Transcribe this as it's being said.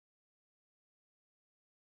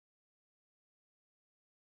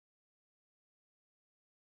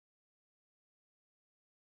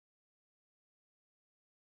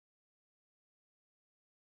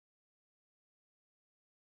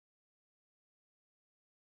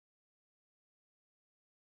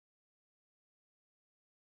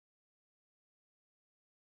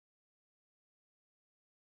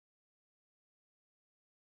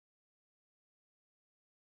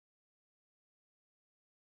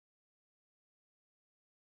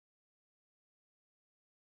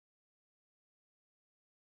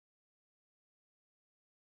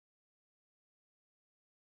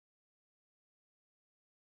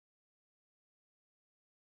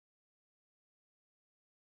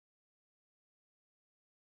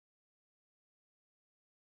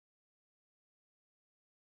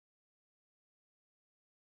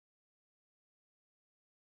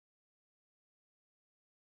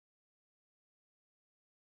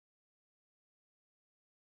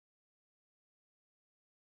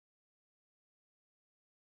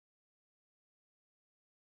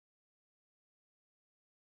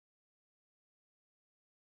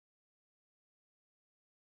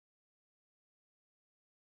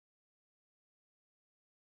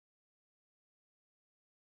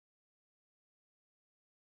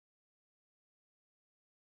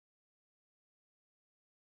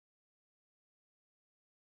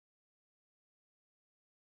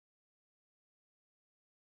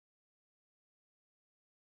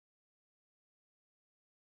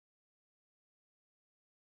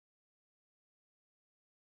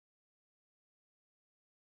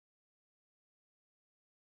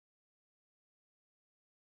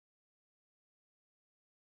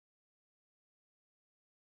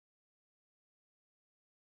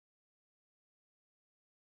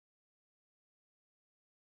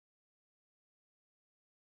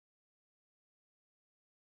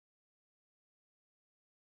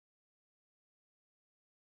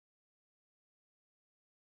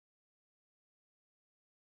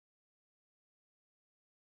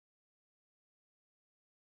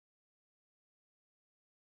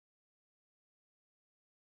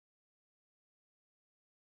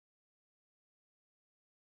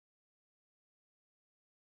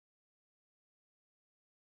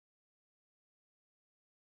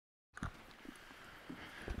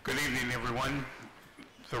Good evening, everyone.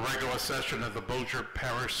 The regular session of the Bossier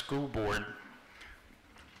Parish School Board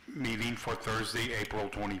meeting for Thursday, April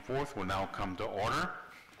 24th will now come to order.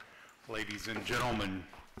 Ladies and gentlemen,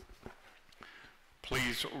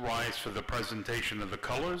 please rise for the presentation of the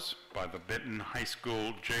colors by the Benton High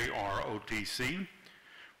School JROTC.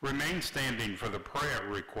 Remain standing for the prayer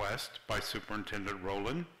request by Superintendent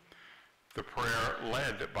Rowland, the prayer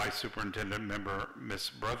led by Superintendent Member Ms.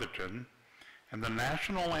 Brotherton, and the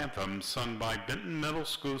national anthem sung by Benton Middle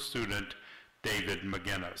School student David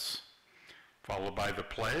McGinnis, followed by the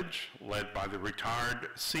pledge led by the retired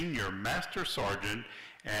Senior Master Sergeant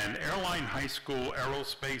and Airline High School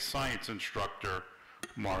Aerospace Science Instructor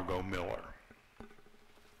Margot Miller.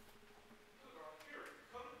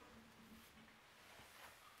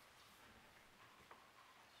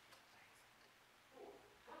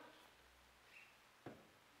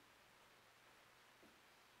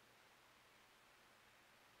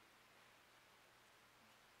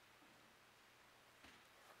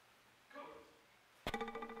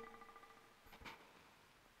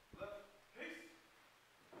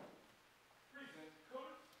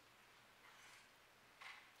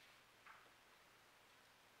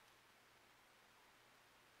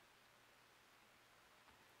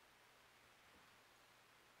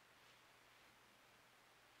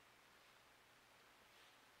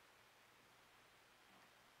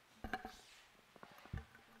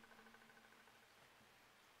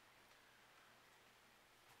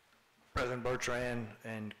 President Bertrand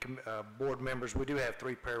and board members, we do have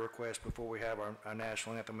 3 prayer requests before we have our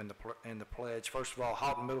national anthem in the pledge. First of all,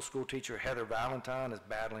 Houghton Middle School teacher Heather Valentine is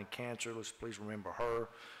battling cancer. Let's please remember her.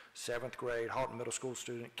 7th grade Houghton Middle School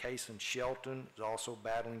student Kason Shelton is also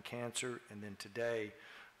battling cancer. And then today,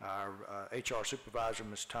 our HR supervisor,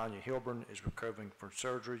 Ms. Tanya Hilburn, is recovering from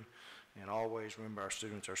surgery. And always remember our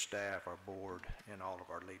students, our staff, our board, and all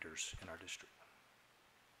of our leaders in our district.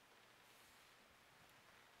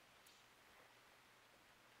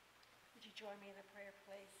 Join me in the prayer,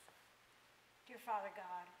 please. Dear Father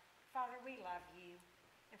God, Father, we love you.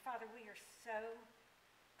 And Father, we are so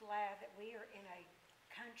glad that we are in a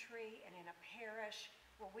country and in a parish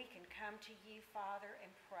where we can come to you, Father, and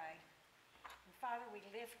pray. And Father, we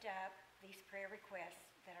lift up these prayer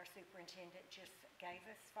requests that our superintendent just gave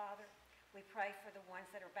us, Father. We pray for the ones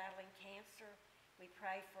that are battling cancer. We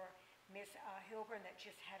pray for Ms. Hilburn that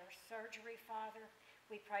just had her surgery, Father.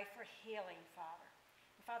 We pray for healing, Father.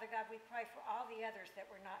 Father God, we pray for all the others that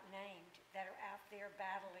were not named, that are out there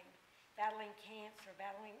battling cancer,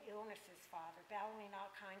 battling illnesses, Father, battling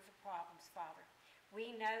all kinds of problems, Father.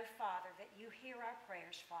 We know, Father, that you hear our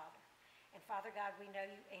prayers, Father. And Father God, we know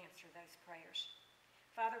you answer those prayers.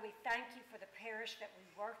 Father, we thank you for the parish that we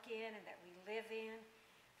work in and that we live in.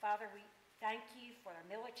 Father, we thank you for our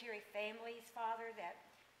military families, Father, that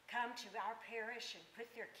come to our parish and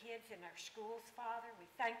put their kids in our schools, Father. We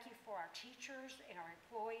thank you for our teachers and our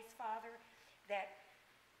employees, Father, that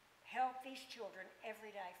help these children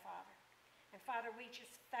every day, Father. And Father, we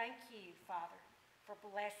just thank you, Father, for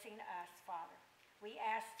blessing us, Father. We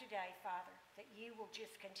ask today, Father, that you will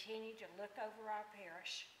just continue to look over our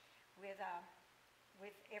parish with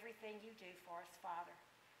everything you do for us, Father.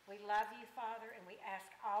 We love you, Father, and we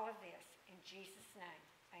ask all of this in Jesus' name.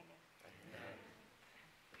 Amen. Amen.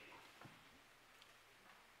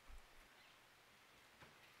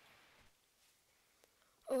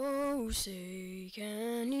 Oh, say,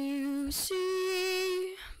 can you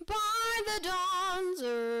see by the dawn's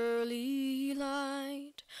early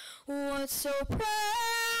light what so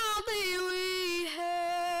proudly we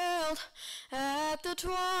hailed at the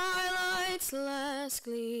twilight's last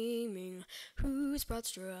gleaming, whose broad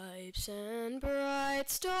stripes and bright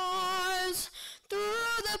stars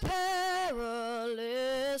through the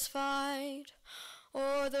perilous fight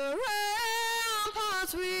o'er the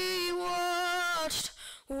ramparts we watched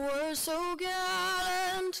were so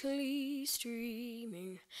gallantly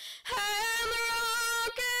streaming, and the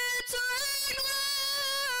rockets ringed,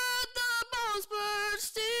 the bombs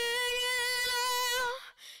bursting in air,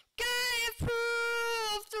 gave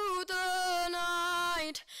proof through the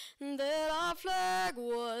night that our flag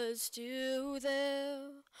was still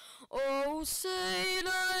there. Oh,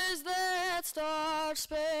 sailors, that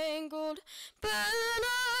star-spangled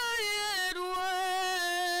banner yet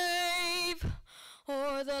wave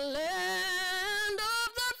o'er the land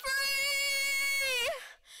of the free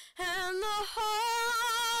and the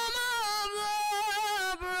home of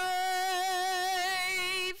the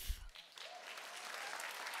brave.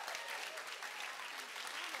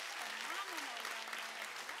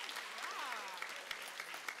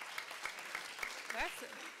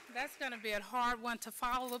 That's going to be a hard one to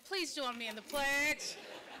follow, but please join me in the pledge.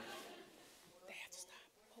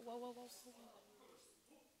 whoa, whoa, whoa, whoa.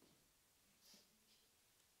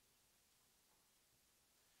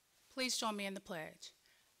 Please join me in the pledge.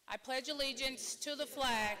 I pledge allegiance to the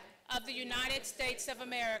flag of the United States of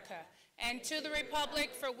America and to the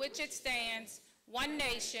republic for which it stands, one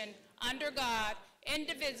nation, under God,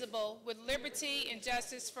 indivisible, with liberty and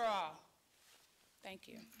justice for all. Thank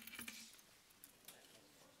you.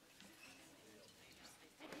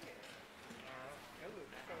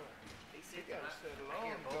 You gotta settle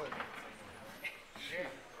on, boy. Yeah.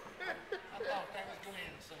 I thought that was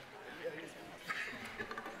Glenn singing.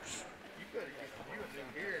 You better get you a new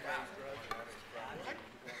hearing aids, brother.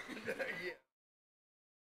 Yeah.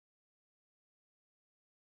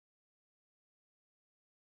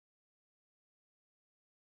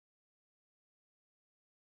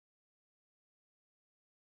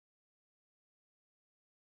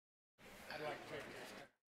 I'd like to take this.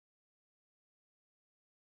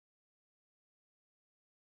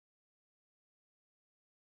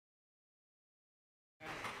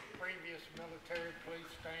 Previous military, please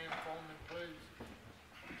stand for me, please.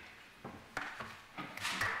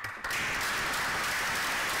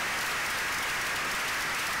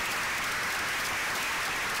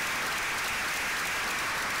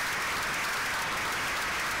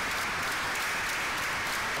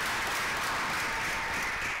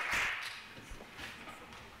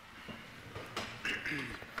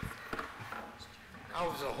 I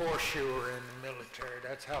was a horseshoer in the military.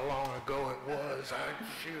 That's how long ago it was. I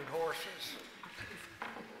shoot horses.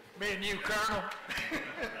 Me and you, Colonel.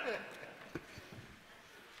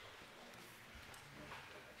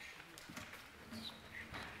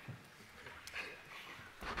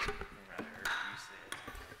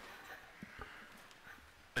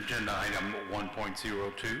 Agenda item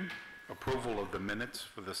 1.02, approval of the minutes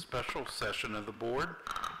for the special session of the board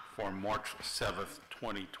for March 7th,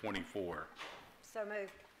 2024. So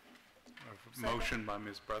moved. A motion by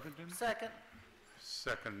Ms. Brotherton, Second.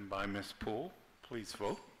 second by Ms. Poole. Please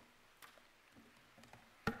vote.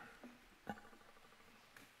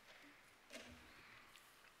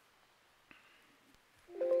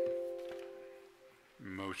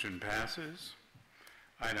 Motion passes.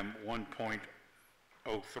 Item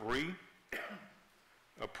 1.03,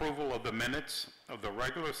 approval of the minutes of the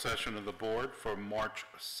regular session of the board for March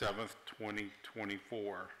 7th,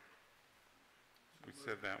 2024. We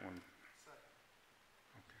said that one.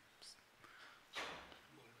 Okay.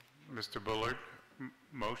 Mr. Bullard,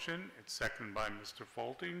 motion. It's seconded by Mr.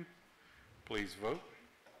 Faulting. Please vote.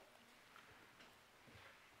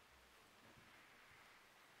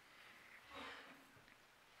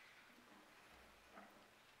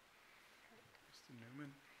 Mr.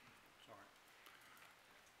 Newman? Sorry.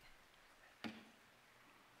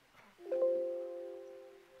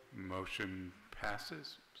 Motion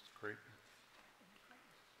passes. Mr. Creighton?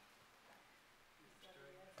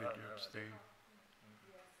 Did you abstain?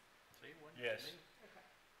 Yes.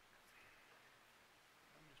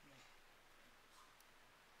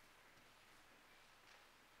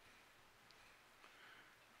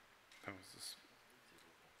 That was this.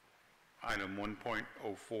 Item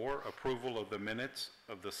 1.04, approval of the minutes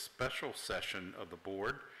of the special session of the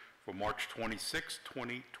board for March 26,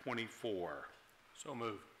 2024. So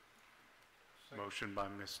moved. Motion by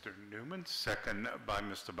Mr. Newman, second by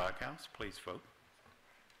Mr. Backhouse. Please vote.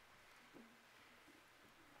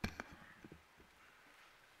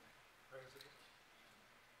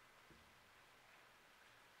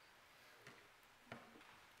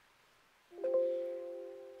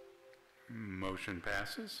 Motion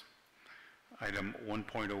passes. Item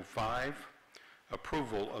 1.05,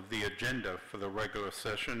 approval of the agenda for the regular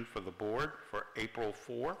session for the board for April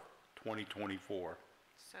 4, 2024.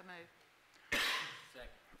 So moved.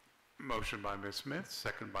 Motion by Ms. Smith,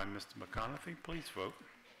 second by Mr. McConaughey. Please vote.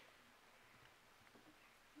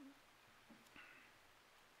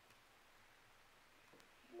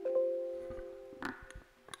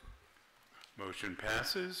 Motion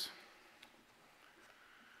passes.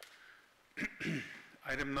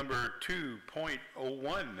 Item number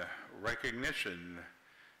 2.01, recognition.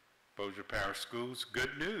 Bossier Parish Schools Good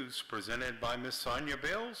News, presented by Ms. Sonia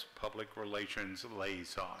Bales, Public Relations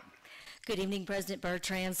Liaison. Good evening, President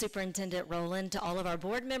Bertrand, Superintendent Rowland, to all of our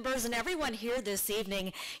board members and everyone here this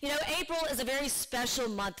evening. You know, April is a very special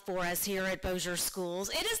month for us here at Bossier Schools.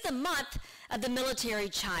 It is the month of the military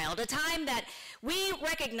child, a time that we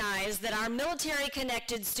recognize that our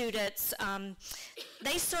military-connected students,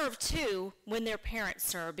 they serve too when their parents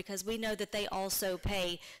serve, because we know that they also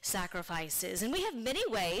pay sacrifices. And we have many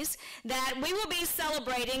ways that we will be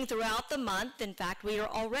celebrating throughout the month. In fact, we are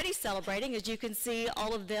already celebrating, as you can see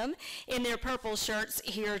all of them in their purple shirts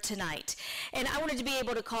here tonight. And I wanted to be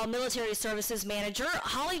able to call Military Services Manager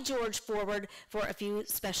Holly George forward for a few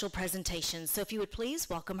special presentations. So if you would please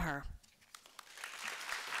welcome her.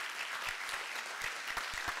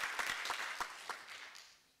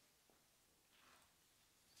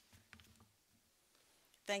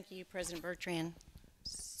 Thank you, President Bertrand,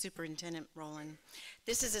 Superintendent Rowland.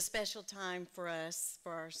 This is a special time for us,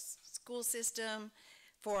 for our school system,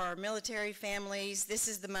 for our military families. This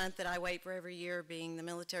is the month that I wait for every year, being the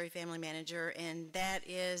military family manager, and that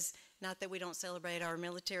is not that we don't celebrate our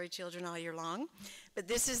military children all year long, but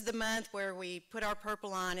this is the month where we put our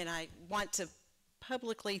purple on, and I want to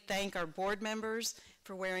publicly thank our board members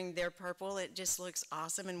for wearing their purple. It just looks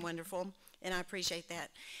awesome and wonderful, and I appreciate that.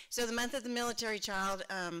 So the month of the military child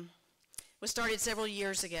was started several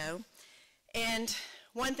years ago, and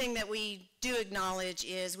one thing that we do acknowledge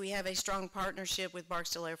is we have a strong partnership with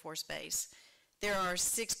Barksdale Air Force Base. There are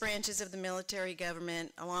 6 branches of the military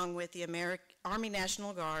government, along with the Army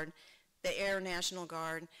National Guard, the Air National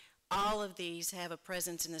Guard. All of these have a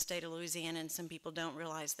presence in the state of Louisiana, and some people don't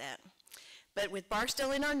realize that. But with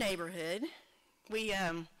Barksdale in our neighborhood, we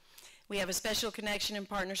have a special connection and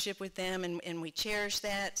partnership with them, and we cherish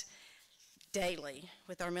that daily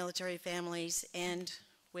with our military families and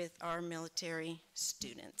with our military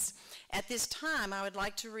students. At this time, I would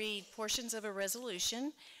like to read portions of a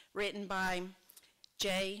resolution written by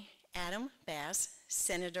J. Adam Bass,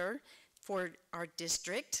 Senator for our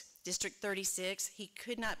district, District 36. He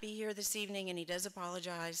could not be here this evening, and he does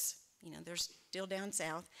apologize. You know, they're still down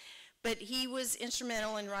south. But he was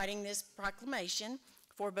instrumental in writing this proclamation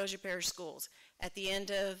for Bossier Parish Schools. At the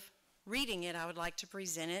end of reading it, I would like to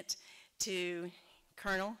present it to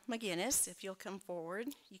Colonel McGinnis. If you'll come forward,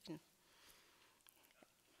 you can.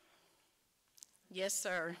 Yes,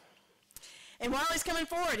 sir. And while he's coming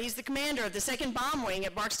forward, he's the commander of the 2nd Bomb Wing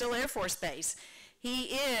at Barksdale Air Force Base. He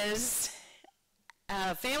is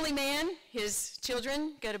a family man. His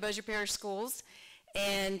children go to Bossier Parish Schools,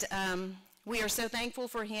 and we are so thankful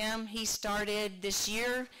for him. He started this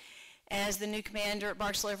year as the new commander at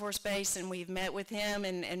Barksdale Air Force Base, and we've met with him,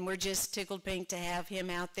 and we're just tickled pink to have him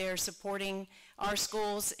out there supporting our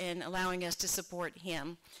schools and allowing us to support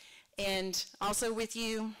him. And also with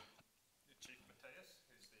you, Chief Mateus,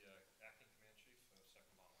 who's the acting command chief of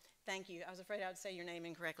 2nd Bomb Wing. Thank you. I was afraid I would say your name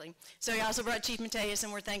incorrectly. So he also brought Chief Mateus,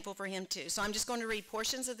 and we're thankful for him too. So I'm just going to read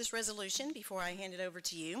portions of this resolution before I hand it over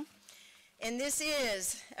to you. And this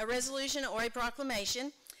is a resolution or a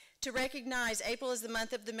proclamation to recognize April as the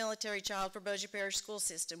month of the military child for Bossier Parish School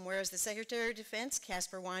System, whereas the Secretary of Defense,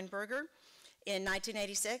 Casper Weinberger, in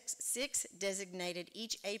 1986 designated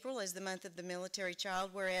each April as the month of the military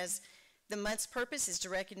child, whereas the month's purpose is to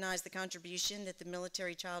recognize the contribution that the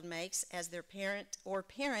military child makes as their parent or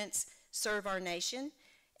parents serve our nation,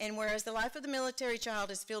 and whereas the life of the military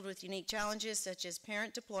child is filled with unique challenges such as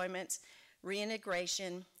parent deployments,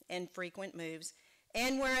 reintegration, and frequent moves,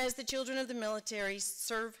 and whereas the children of the military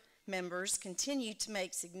serve members continue to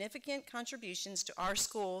make significant contributions to our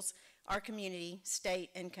schools, our community, state,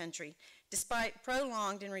 and country, despite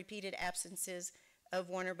prolonged and repeated absences of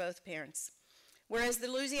one or both parents. Whereas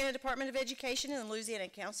the Louisiana Department of Education and the Louisiana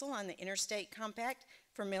Council on the Interstate Compact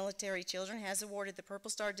for Military Children has awarded the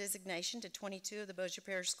Purple Star designation to 22 of the Bossier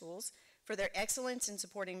Parish schools for their excellence in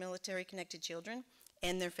supporting military-connected children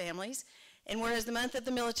and their families. And whereas the month of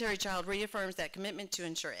the military child reaffirms that commitment to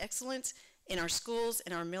ensure excellence in our schools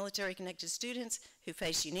and our military-connected students who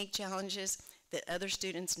face unique challenges that other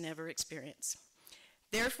students never experience.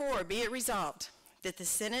 Therefore, be it resolved that the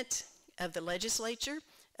Senate of the Legislature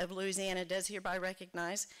of Louisiana does hereby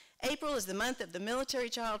recognize April as the month of the military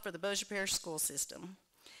child for the Bossier Parish school system.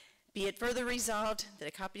 Be it further resolved that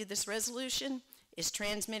a copy of this resolution is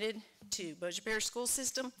transmitted to Bossier Parish school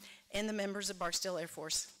system and the members of Barksdale Air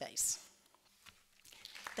Force Base.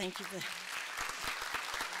 Thank you.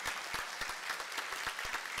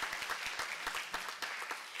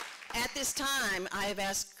 At this time, I have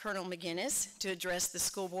asked Colonel McGinnis to address the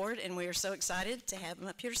school board, and we are so excited to have him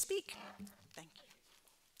up here to speak. Thank you.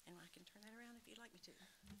 And I can turn that around if you'd like me to.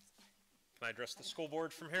 Can I address the school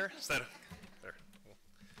board from here? Is that there?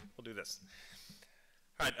 We'll do this.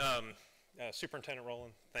 All right, Superintendent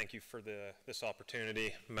Rowland, thank you for this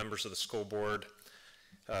opportunity. Members of the school board,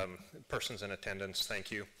 persons in attendance, thank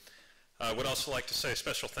you. I would also like to say a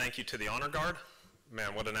special thank you to the Honor Guard.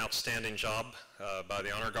 Man, what an outstanding job by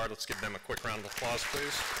the Honor Guard. Let's give them a quick round of applause,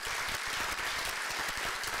 please.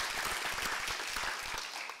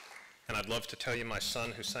 And I'd love to tell you my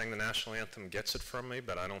son who sang the national anthem gets it from me,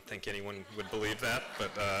 but I don't think anyone would believe that.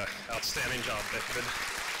 But outstanding job, David.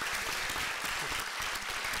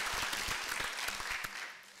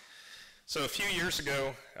 So a few years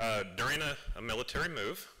ago, during a military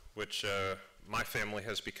move, which my family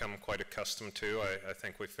has become quite accustomed to, I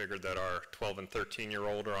think we figured that our 12 and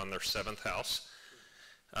 13-year-old are on their 7th house,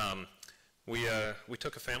 we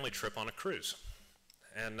took a family trip on a cruise.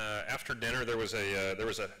 And after dinner, there was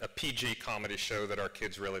a PG comedy show that our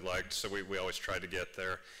kids really liked, so we always tried to get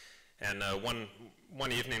there. And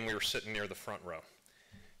one evening, we were sitting near the front row.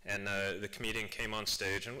 And the comedian came on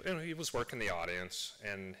stage, and he was working the audience,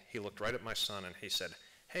 and he looked right at my son, and he said,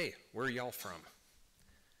 "Hey, where are y'all from?"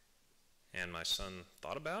 And my son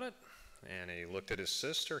thought about it, and he looked at his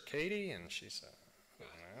sister, Katie, and she said, "Oh,"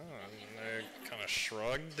 and they kind of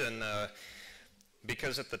shrugged, and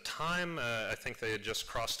because at the time, I think they had just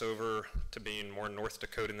crossed over to being more North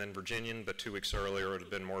Dakotan than Virginian, but 2 weeks earlier it would have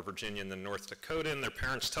been more Virginian than North Dakotan. Their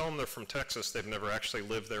parents tell them they're from Texas. They've never actually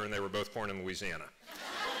lived there, and they were both born in Louisiana.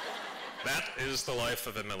 That is the life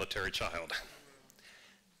of a military child.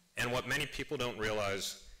 And what many people don't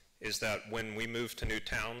realize is that when we move to new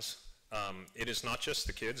towns, it is not just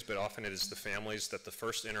the kids, but often it is the families that the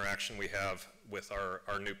first interaction we have with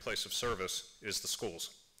our new place of service is the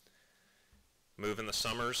schools. Move in the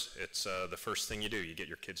summers, it's the first thing you do. You get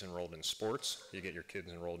your kids enrolled in sports, you get your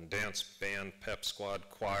kids enrolled in dance, band, pep squad,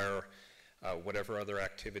 choir, whatever other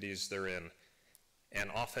activities they're in.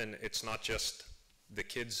 And often it's not just the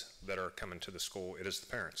kids that are coming to the school, it is the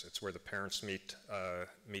parents. It's where the parents meet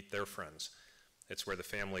their friends. It's where the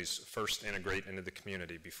families first integrate into the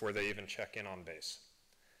community before they even check in on base.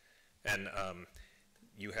 And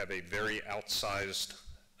you have a very outsized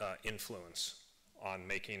influence on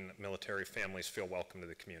making military families feel welcome to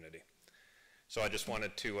the community. So I just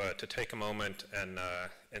wanted to take a moment and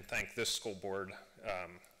thank this school board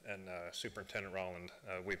and Superintendent Rowland.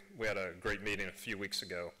 We had a great meeting a few weeks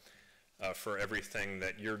ago for everything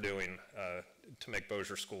that you're doing to make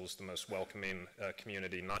Bossier Schools the most welcoming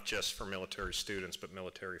community, not just for military students, but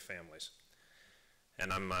military families.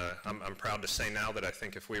 And I'm proud to say now that I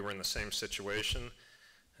think if we were in the same situation,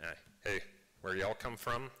 hey, where y'all come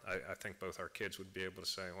from, I think both our kids would be able to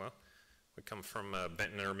say, well, we come from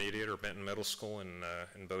Benton Intermediate or Benton Middle School in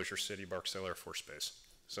Bossier City, Barksdale Air Force Base.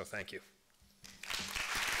 So thank you.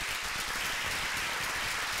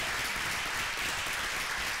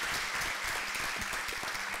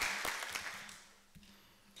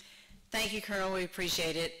 Thank you, Colonel. We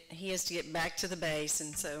appreciate it. He has to get back to the base,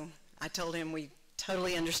 and so I told him we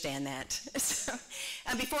totally understand that. So,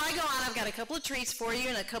 before I go on, I've got a couple of treats for you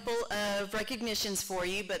and a couple of recognitions for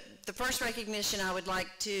you, but the first recognition I would like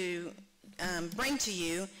to bring to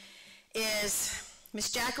you is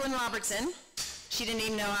Miss Jacqueline Robertson. She didn't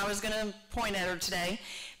even know I was going to point at her today,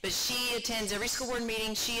 but she attends every school board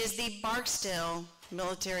meeting. She is the Barksdale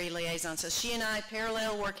military liaison, so she and I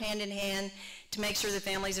parallel work hand in hand to make sure the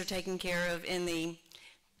families are taken care of in the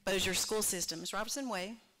Bossier school system. Ms. Robertson,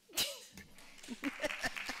 wave.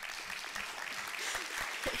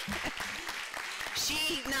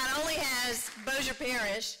 She not only has Bossier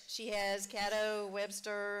Parish, she has Caddo,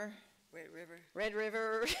 Webster, Red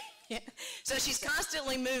River. Yeah. So she's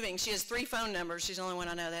constantly moving. She has 3 phone numbers. She's the only one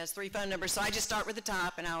I know that has 3 phone numbers. So I just start with the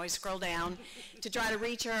top and I always scroll down to try to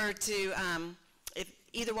reach her to, if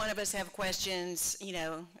either one of us have questions, you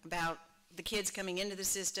know, about the kids coming into the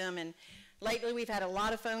system. And lately we've had a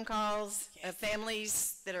lot of phone calls of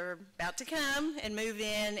families that are about to come and move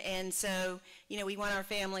in, and so, you know, we want our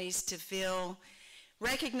families to feel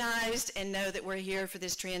recognized and know that we're here for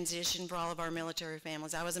this transition for all of our military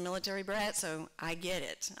families. I was a military brat, so I get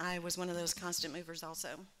it. I was one of those constant movers also.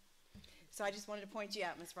 So I just wanted to point you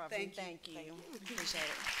out, Ms. Robertson. Thank you. Appreciate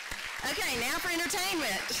it. Okay, now for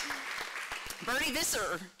entertainment. Birdie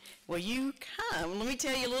Visser, will you come? Let me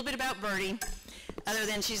tell you a little bit about Birdie, other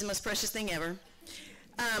than she's the most precious thing ever.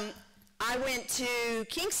 I went to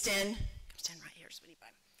Kingston. Stand right here, sweetie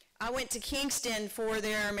pie. I went to Kingston for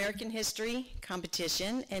their American history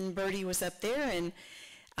competition, and Birdie was up there, and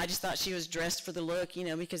I just thought she was dressed for the look, you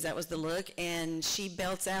know, because that was the look, and she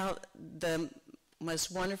belts out the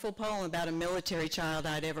most wonderful poem about a military child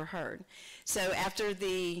I'd ever heard. So after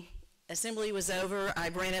the assembly was over, I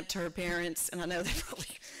ran up to her parents, and I know they probably,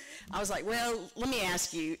 I was like, well, let me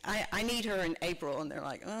ask you, I need her in April, and they're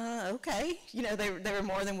like, okay. You know, they were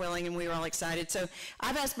more than willing, and we were all excited. So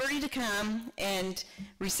I've asked Birdie to come and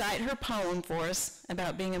recite her poem for us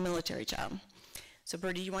about being a military child. So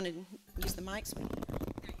Bertie, you want to use the mics? There you go.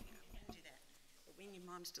 Do that. But we and your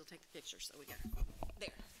mom still take the picture, so we got there.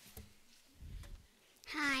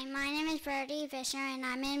 Hi, my name is Birdie Fisher, and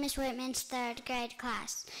I'm in Miss Whitman's 3rd grade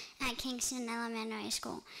class at Kingston Elementary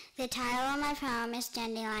School. The title of my poem is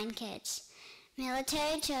Dandelion Kids.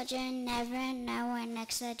 Military children never know where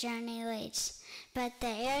next the journey leads, but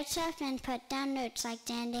they are tough and put down roots like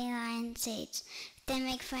dandelion seeds. They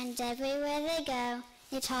make friends everywhere they go.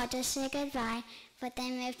 It's hard to say goodbye, but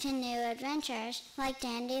they move to new adventures like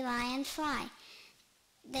dandelions fly.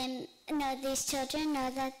 These children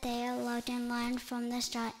know that they are loved and learn from the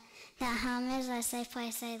start that home is a safe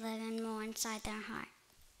place they live in more inside their heart.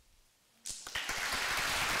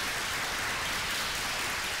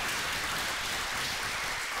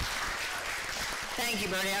 Thank you,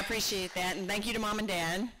 Bertie. I appreciate that. And thank you to Mom and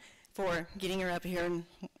Dad for getting her up here, and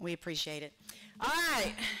we appreciate it. All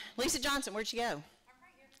right. Lisa Johnson, where'd she go? I'm right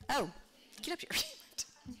here. Oh, get up here.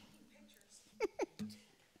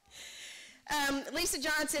 Lisa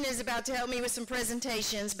Johnson is about to help me with some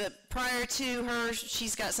presentations, but prior to her,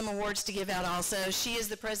 she's got some awards to give out also. She is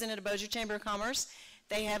the president of Bossier Chamber of Commerce.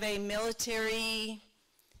 They have a military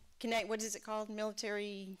what is it called?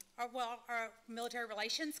 Military? Our Military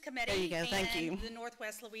Relations Committee. There you go, thank you. And the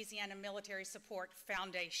Northwest Louisiana Military Support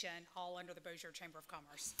Foundation, all under the Bossier Chamber of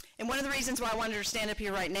Commerce. And one of the reasons why I wanted her to stand up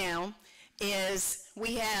here right now is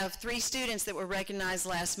we have 3 students that were recognized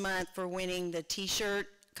last month for winning the T-shirt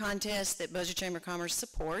contest that Bossier Chamber of Commerce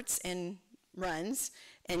supports and runs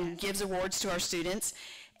and gives awards to our students.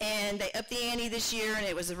 And they upped the ante this year, and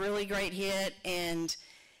it was a really great hit, and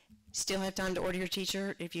still have time to order your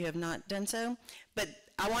T-shirt if you have not done so. But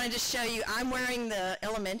I wanted to show you, I'm wearing the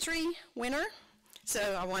elementary winner,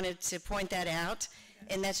 so I wanted to point that out,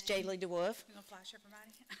 and that's Jaylee DeWolf. You want to flash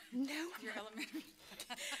everybody? No. Your elementary.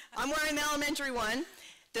 I'm wearing the elementary one.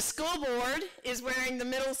 The school board is wearing the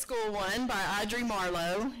middle school one by Audrey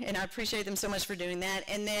Marlowe, and I appreciate them so much for doing that.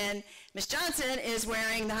 And then Ms. Johnson is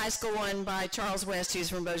wearing the high school one by Charles West, who's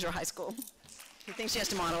from Bossier High School. He thinks she has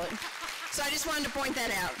to model it. So I just wanted to point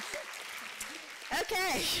that out.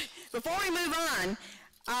 Okay, before we move on,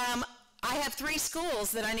 I have 3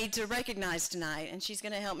 schools that I need to recognize tonight, and she's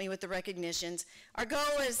going to help me with the recognitions. Our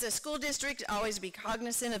goal as the school district always be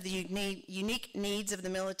cognizant of the unique needs of the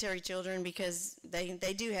military children, because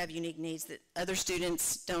they do have unique needs that other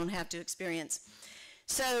students don't have to experience.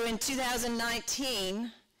 So in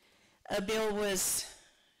 2019, a bill was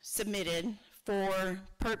submitted for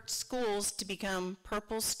schools to become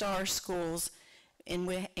Purple Star schools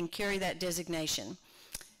and carry that designation.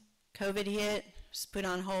 COVID hit, was put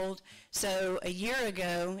on hold. So a year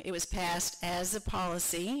ago, it was passed as a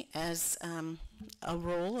policy, as a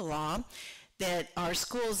rule, a law, that our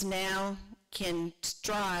schools now can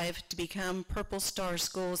strive to become Purple Star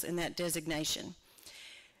schools in that designation.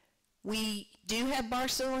 We do have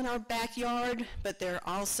Barstow in our backyard, but there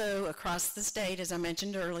are also across the state, as I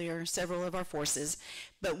mentioned earlier, several of our forces.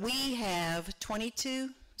 But we have 22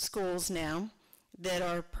 schools now that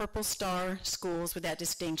are Purple Star schools with that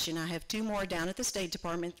distinction. I have 2 more down at the State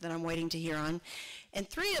Department that I'm waiting to hear on. And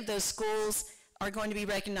 3 of those schools are going to be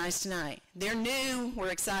recognized tonight. They're new. We're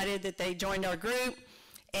excited that they joined our group.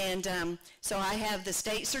 And so I have the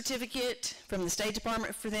state certificate from the State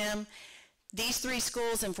Department for them. These 3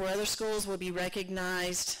 schools and 4 other schools will be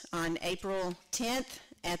recognized on April 10th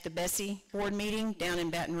at the Bessie board meeting down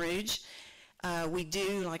in Baton Rouge. We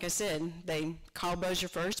do, like I said, they call Bossier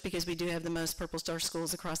first because we do have the most Purple Star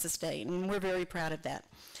schools across the state, and we're very proud of that.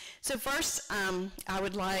 So first, I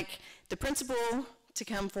would like the principal to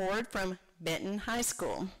come forward from Benton High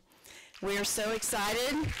School. We are so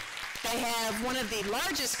excited. They have one of the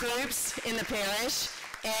largest groups in the parish,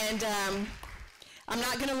 and I'm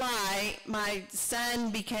not going to lie, my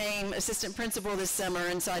son became assistant principal this summer,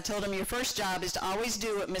 and so I told him, your first job is to always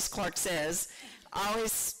do what Miss Clark says.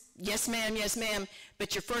 Always, yes ma'am,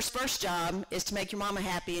 but your first job is to make your mama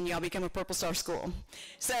happy and y'all become a Purple Star school.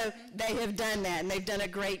 So they have done that, and they've done a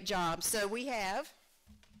great job. So we have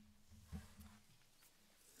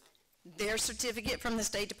their certificate from the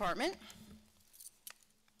State Department.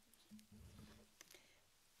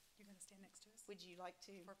 You're going to stand next to us? Would you like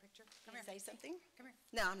to For a picture? Come here. say something? Come here.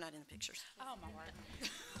 No, I'm not in the pictures. Oh, my word.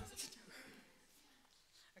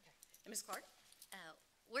 Okay. And Ms. Clark?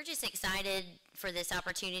 We're just excited for this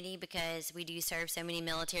opportunity because we do serve so many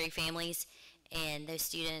military families, and those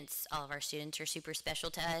students, all of our students, are super special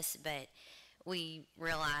to us, but we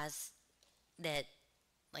realize that,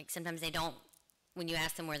 like, sometimes they don't, when you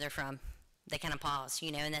ask them where they're from, they kind of pause,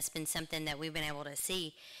 you know, and that's been something that we've been able to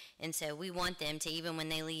see. And so we want them to, even when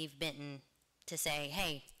they leave Benton, to say,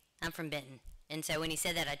 hey, I'm from Benton, And so when he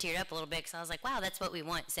said that, I teared up a little bit because I was like, wow, that's what we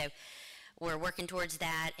want. So we're working towards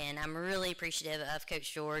that, and I'm really appreciative of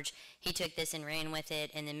Coach George. He took this and ran with it.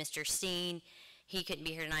 And then Mr. Steen, he couldn't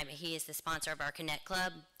be here tonight, but he is the sponsor of our Connect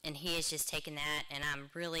Club, and he has just taken that, and I'm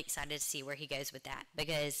really excited to see where he goes with that,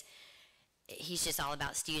 because he's just all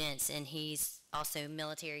about students, and he's also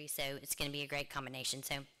military, so it's going to be a great combination.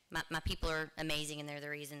 So my people are amazing, and they're the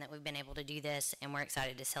reason that we've been able to do this, and we're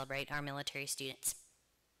excited to celebrate our military students.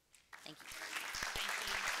 Thank you.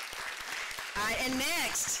 All right, and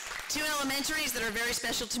next, two elementaries that are very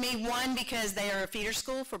special to me. One, because they are a feeder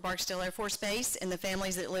school for Barksdale Air Force Base and the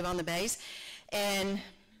families that live on the base. And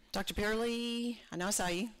Dr. Pearley, I know I saw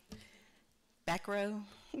you, back row,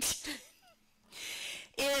 is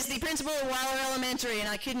the principal of Waller Elementary, and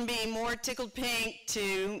I couldn't be more tickled pink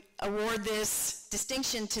to award this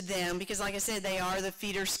distinction to them because, like I said, they are the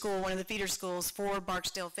feeder school, one of the feeder schools for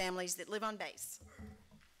Barksdale families that live on base.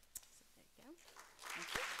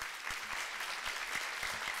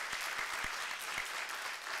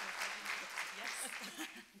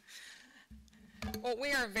 Well,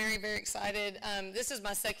 we are very, very excited. This is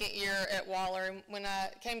my second year at Waller, and when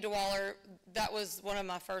I came to Waller, that was one of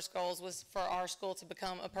my first goals, was for our school to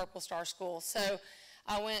become a Purple Star school. So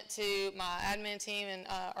I went to my admin team, and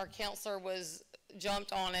our counselor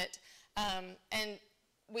jumped on it, and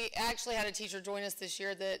we actually had a teacher join us this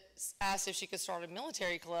year that asked if she could start a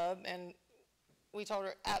military club, and we told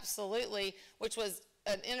her absolutely, which was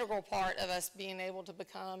an integral part of us being able to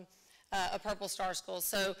become a Purple Star school.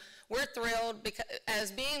 So we're thrilled because,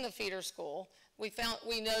 as being the feeder school, we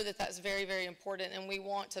know that that's very, very important, and we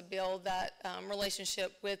want to build that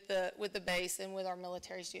relationship with the base and with our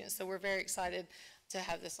military students. So we're very excited to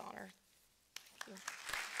have this honor. Thank you.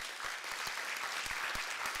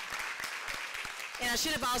 And I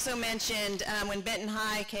should have also mentioned when Benton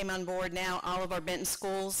High came on board, now all of our Benton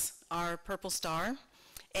schools are Purple Star.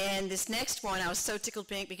 And this next one, I was so tickled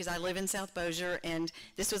pink because I live in South Bossier, and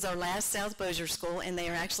this was our last South Bossier school, and they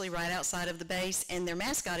are actually right outside of the base, and their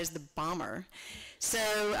mascot is the Bomber. So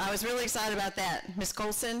I was really excited about that. Ms.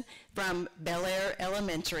 Colson from Bel Air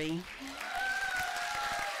Elementary.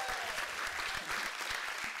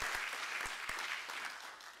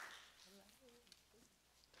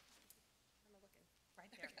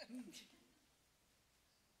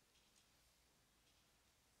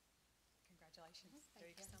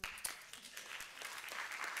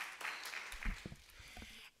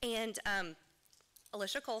 And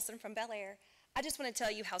Alicia Colson from Bel Air. I just want to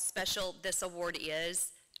tell you how special this award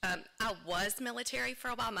is. I was military for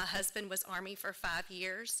a while. My husband was Army for 5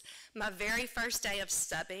 years. My very first day of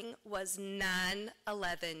subbing was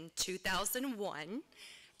 9/11/2001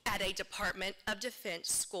 at a Department of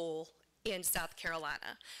Defense school in South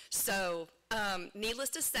Carolina. So needless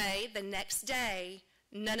to say, the next day,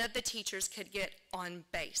 none of the teachers could get on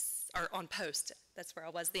base, or on post. That's where I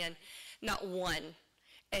was then. Not one.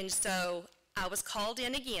 And so I was called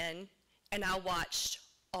in again, and I watched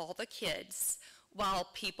all the kids while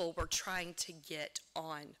people were trying to get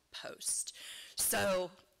on post. So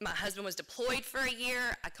my husband was deployed for a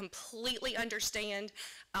year. I completely understand.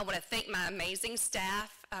 I want to thank my amazing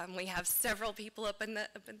staff. We have several people up in the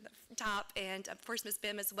top, and of course Ms.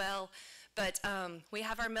 Bim as well. But we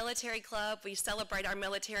have our military club. We celebrate our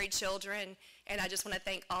military children, and I just want to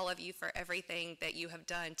thank all of you for everything that you have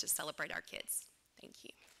done to celebrate our kids. Thank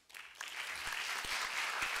you.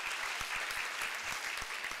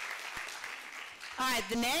 All right,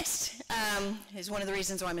 the next is one of the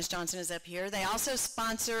reasons why Ms. Johnson is up here. They also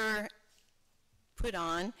put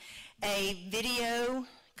on a video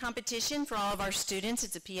competition for all of our students.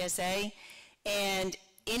 It's a PSA, and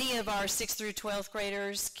any of our 6th through 12th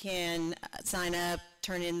graders can sign up,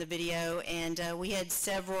 turn in the video, and we had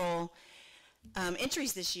several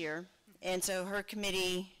entries this year, and so her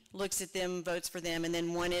committee looks at them, votes for them, and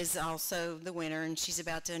then one is also the winner, and she's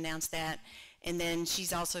about to announce that, and then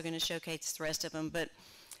she's also going to showcase the rest of them. But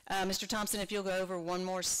Mr. Thompson, if you'll go over one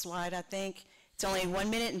more slide, I think. It's only 1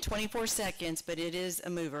 minute and 24 seconds, but it is a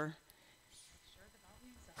mover.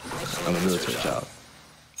 I'm a military child.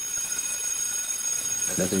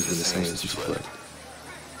 Nothing's been the same since you fled.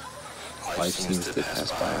 Life seems to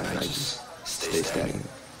pass by and I just stay stagnant.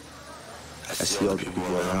 I see all the people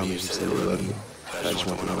around me who say they love me, but I just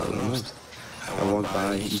want to know the most. I walk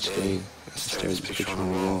by each day and stare at this picture on the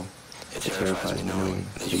wall. It terrifies me knowing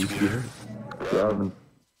that you could be hurt. Gavin.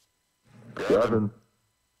 Gavin.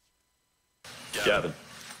 Gavin.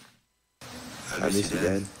 I miss you,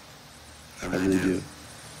 Dad. I really do.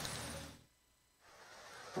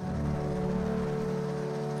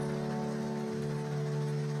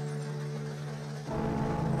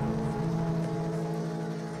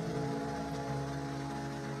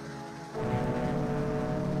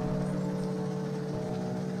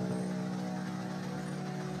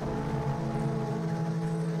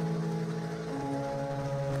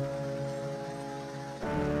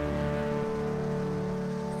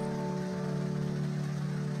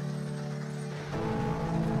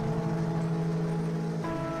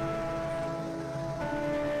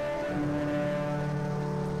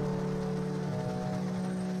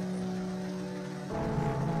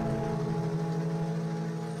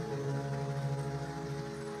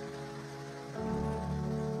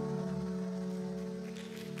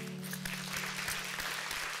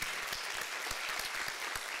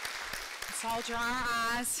 Soldier on our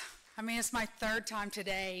eyes. I mean, it's my third time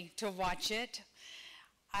today to watch it.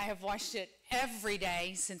 I have watched it every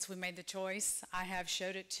day since we made the choice. I have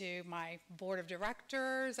showed it to my board of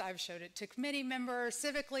directors. I've showed it to committee members,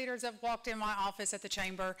 civic leaders have walked in my office at the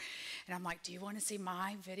chamber. And I'm like, do you want to see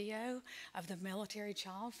my video of the military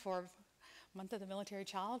child for Month of the Military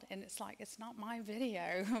Child? And it's like, it's not my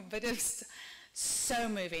video, but it's so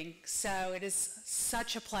moving. So it is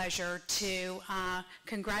such a pleasure to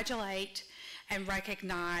congratulate and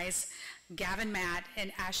recognize Gavin Matt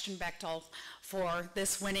and Ashton Bechtel for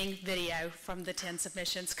this winning video from the 10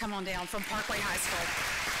 submissions. Come on down from Parkway High School.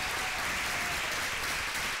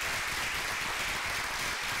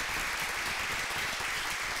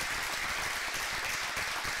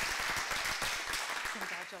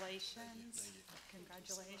 Congratulations.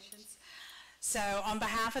 Congratulations. So on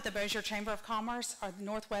behalf of the Bossier Chamber of Commerce, our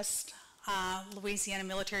Northwest Louisiana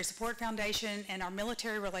Military Support Foundation, and our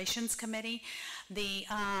Military Relations Committee, the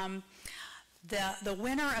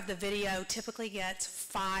winner of the video typically gets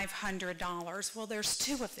 $500. Well, there's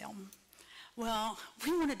two of them. Well,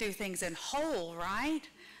 we want to do things in whole, right?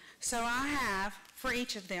 So I have, for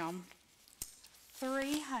each of them,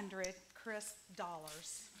 300 crisp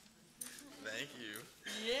dollars. Thank you.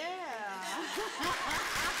 Yeah.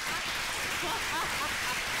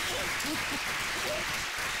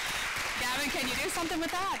 Gavin, can you do something with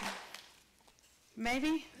that?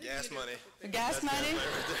 Maybe? Gas money. Gas money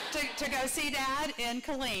to go see Dad in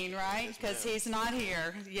Killeen, right? Because he's not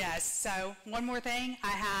here. Yes. So one more thing. I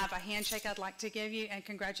have a handshake I'd like to give you and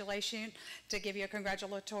congratulations, to give you a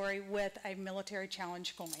congratulatory with a military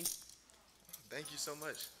challenge coin. Thank you so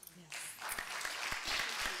much. Yes.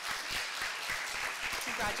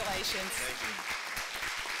 Congratulations. Thank you.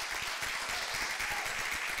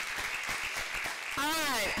 All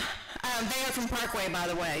right. They are from Parkway, by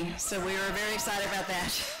the way, so we were very excited about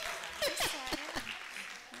that. I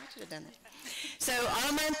should have done that. So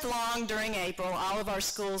all month long during April, all of our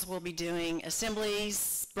schools will be doing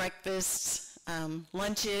assemblies, breakfasts,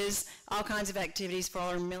 lunches, all kinds of activities for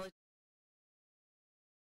all our military.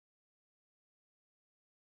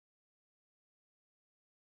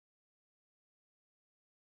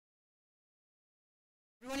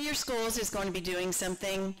 One of your schools is going to be doing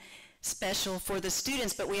something special for the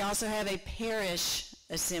students, but we also have a parish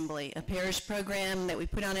assembly, a parish program that we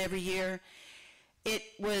put on every year. It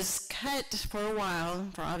was cut for a while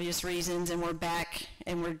for obvious reasons, and we're back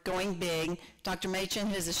and we're going big. Dr. Machen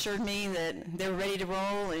has assured me that they're ready to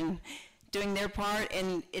roll and doing their part,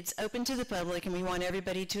 and it's open to the public, and we want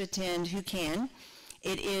everybody to attend who can.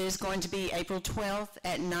 It is going to be April 12th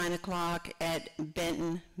at 9 o'clock at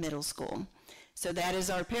Benton Middle School. So that is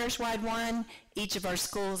our parish-wide one. Each of our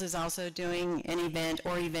schools is also doing an event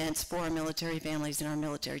or events for our military families and our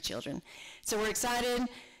military children. So we're excited to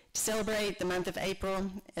celebrate the month of April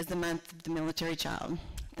as the month of the military child.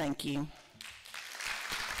 Thank you.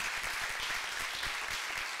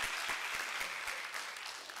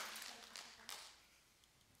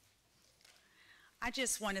 I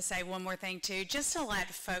just want to say one more thing too, just to let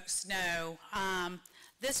folks know,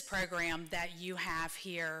 this program that you have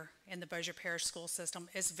here in the Bossier Parish School System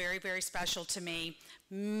is very, very special to me.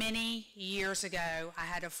 Many years ago, I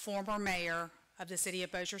had a former mayor of the city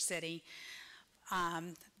of Bossier City,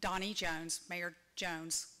 Donnie Jones, Mayor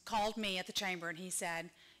Jones, called me at the chamber and he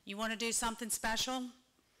said, you want to do something special?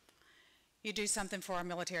 You do something for our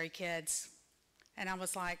military kids. And I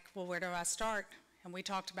was like, well, where do I start? And we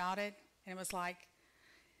talked about it, and it was like,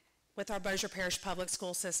 with our Bossier Parish Public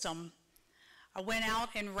School System, I went out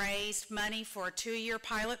and raised money for a 2-year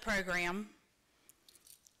pilot program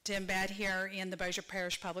to embed here in the Bossier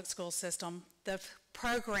Parish Public School System. The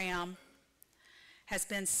program has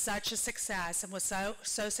been such a success and was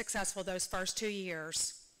so successful those first 2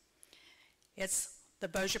 years. It's the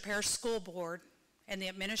Bossier Parish School Board and the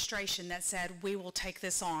administration that said, we will take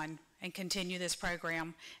this on and continue this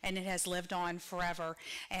program, and it has lived on forever.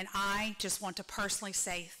 And I just want to personally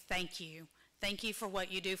say thank you. Thank you for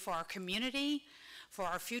what you do for our community, for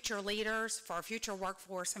our future leaders, for our future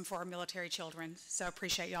workforce, and for our military children. So I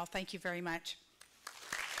appreciate y'all. Thank you very much.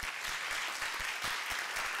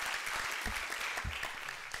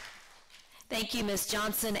 Thank you, Ms.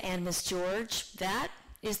 Johnson and Ms. George. That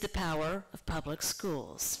is the power of public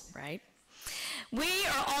schools, right? We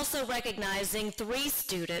are also recognizing 3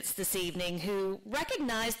 students this evening who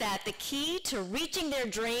recognize that the key to reaching their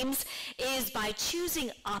dreams is by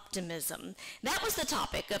choosing optimism. That was the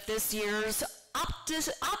topic of this year's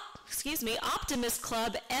Optimist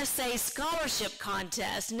Club Essay Scholarship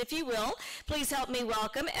Contest. And if you will, please help me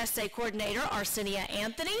welcome Essay Coordinator Arsenio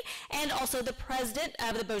Anthony and also the President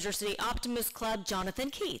of the Bossier City Optimist Club, Jonathan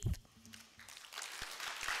Keith.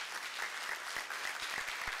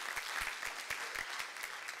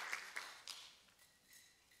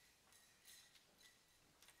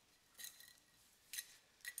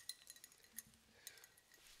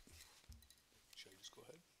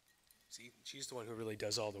 See, she's the one who really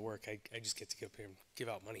does all the work. I just get to go up here and give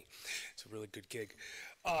out money. It's a really good gig.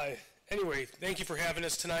 Anyway, thank you for having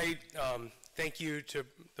us tonight. Thank you to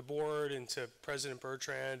the board and to President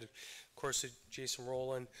Bertrand, of course to Jason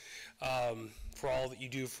Rowland, for all that you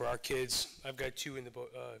do for our kids. I've got two in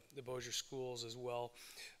the Bossier schools as well.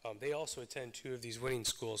 They also attend two of these winning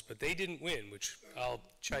schools, but they didn't win, which I'll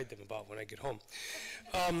chide them about when I get home.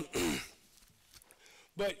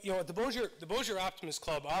 But, you know, at the Bossier Optimist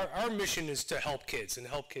Club, our mission is to help kids and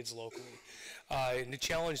help kids locally, and to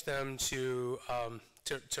challenge them to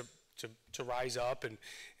rise up and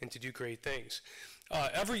to do great things.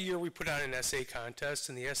 Every year we put on an essay contest,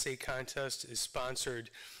 and the essay contest is sponsored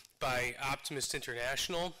by Optimist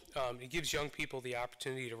International. It gives young people the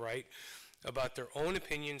opportunity to write about their own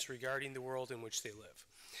opinions regarding the world in which they live.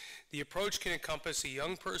 The approach can encompass a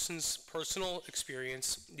young person's personal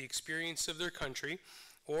experience, the experience of their country,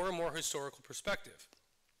 or a more historical perspective.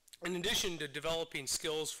 In addition to developing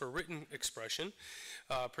skills for written expression,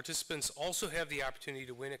 participants also have the opportunity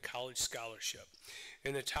to win a college scholarship.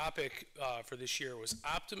 And the topic for this year was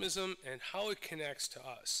optimism and how it connects to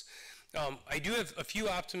us. I do have a few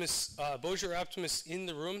optimists, Bossier optimists in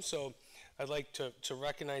the room, so I'd like to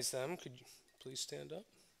recognize them. Could you please stand up?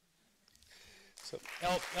 So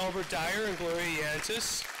Albert Dyer and Gloria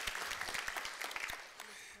Yantis.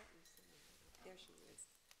 There she is.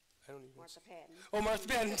 I don't even Martha Patton. Oh, Martha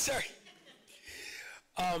Patton, sorry.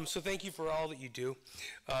 So thank you for all that you do.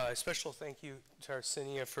 A special thank you to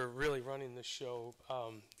Arsenio for really running the show.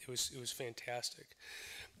 It was fantastic.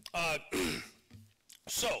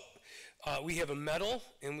 We have a medal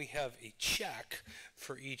and we have a check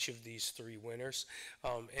for each of these three winners.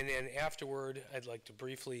 And then afterward, I'd like to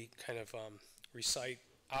briefly kind of recite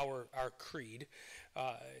our creed,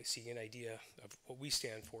 so you get an idea of what we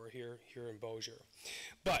stand for here in Bossier.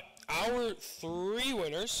 But our three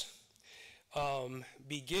winners,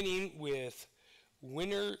 beginning with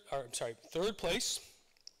third place,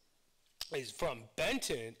 is from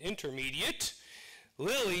Benton Intermediate,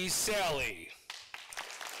 Lily Sally.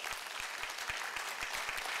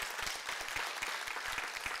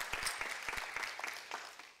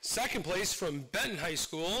 Second place from Benton High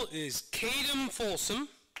School is Kadem Folsom.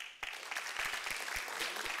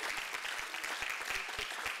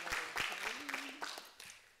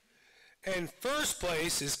 And first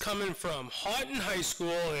place is coming from Houghton High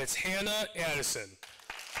School, and it's Hannah Addison.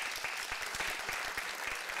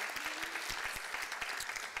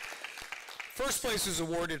 First place was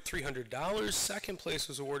awarded $300, second place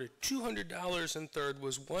was awarded $200, and third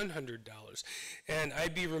was $100. And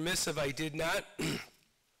I'd be remiss if I did not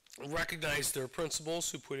recognize their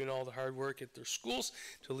principals who put in all the hard work at their schools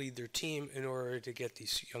to lead their team in order to get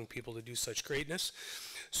these young people to do such greatness.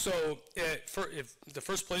 So if the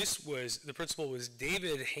first place was, the principal was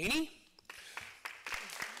David Haney.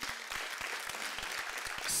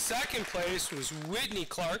 Second place was Whitney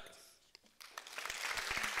Clark,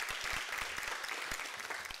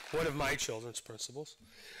 one of my children's principals.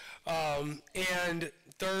 And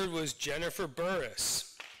third was Jennifer Burris,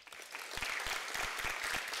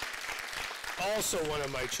 also one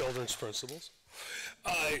of my children's principals.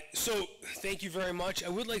 So thank you very much. I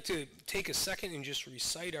would like to take a second and just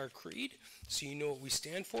recite our creed so you know what we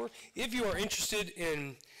stand for. If you are interested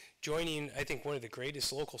in joining, I think, one of the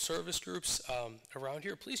greatest local service groups around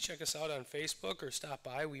here, please check us out on Facebook or stop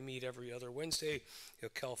by. We meet every other Wednesday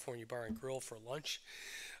at California Bar and Grill for lunch.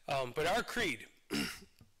 But our creed,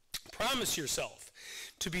 promise yourself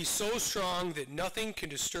to be so strong that nothing can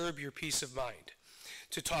disturb your peace of mind,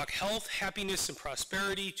 to talk health, happiness, and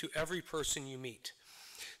prosperity to every person you meet,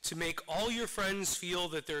 to make all your friends feel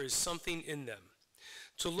that there is something in them,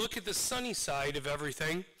 to look at the sunny side of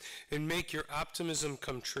everything and make your optimism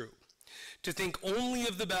come true, to think only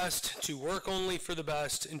of the best, to work only for the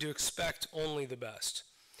best, and to expect only the best,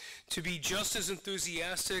 to be just as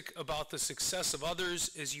enthusiastic about the success of others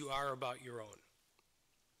as you are about your own,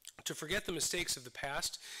 to forget the mistakes of the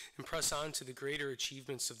past and press on to the greater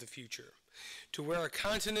achievements of the future, to wear a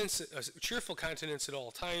cheerful countenance at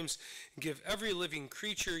all times, and give every living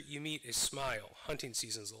creature you meet a smile. Hunting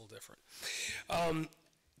season's a little different.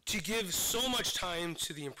 To give so much time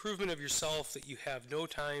to the improvement of yourself that you have no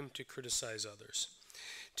time to criticize others.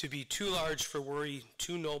 To be too large for worry,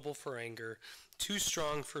 too noble for anger, too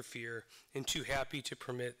strong for fear, and too happy to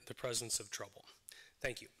permit the presence of trouble.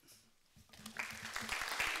 Thank you.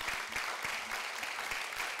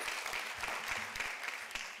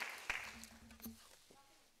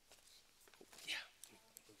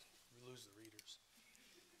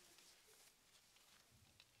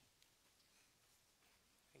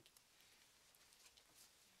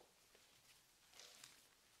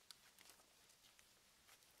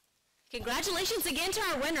 Congratulations again to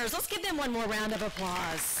our winners. Let's give them one more round of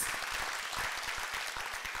applause.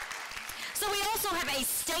 So we also have a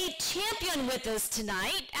state champion with us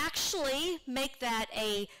tonight. Actually, make that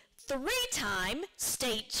a three-time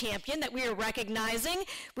state champion that we are recognizing.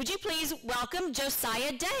 Would you please welcome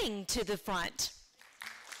Josiah Dang to the front?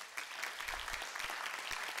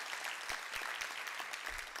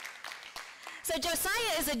 So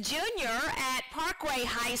Josiah is a junior at Parkway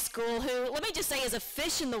High School who, let me just say, is a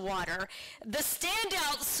fish in the water. The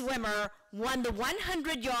standout swimmer won the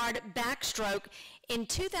 100-yard backstroke in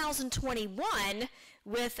 2021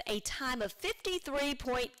 with a time of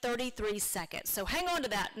 53.33 seconds. So hang on to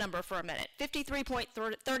that number for a minute,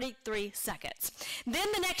 53.33 seconds. Then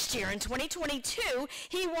the next year, in 2022,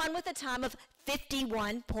 he won with a time of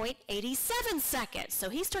 51.87 seconds. So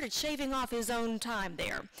he started shaving off his own time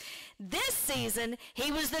there. This season,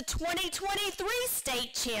 he was the 2023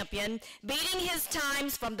 state champion, beating his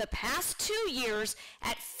times from the past 2 years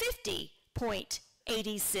at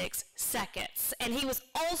 50.86 seconds. And he was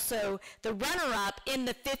also the runner-up in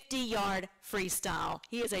the 50-yard freestyle.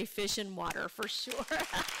 He is a fish in water for sure.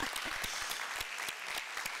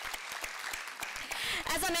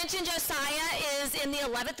 As I mentioned, Josiah is in the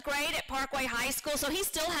 11th grade at Parkway High School, so he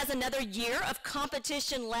still has another year of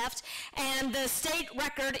competition left, and the state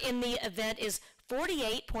record in the event is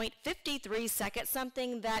 48.53 seconds,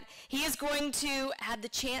 something that he is going to have the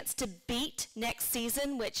chance to beat next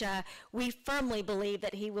season, which we firmly believe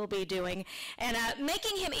that he will be doing. And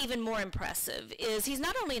making him even more impressive is he's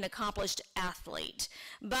not only an accomplished athlete,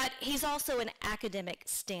 but he's also an academic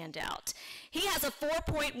standout. He has a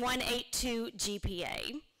 4.182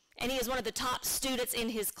 GPA, and he is one of the top students in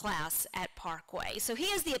his class at Parkway. So he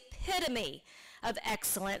is the epitome of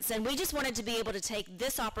excellence, and we just wanted to be able to take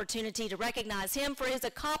this opportunity to recognize him for his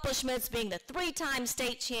accomplishments, being the three-time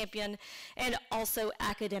state champion and also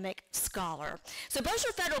academic scholar. So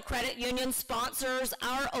Bossier Federal Credit Union sponsors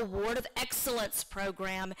our Award of Excellence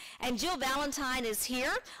program, and Jill Valentine is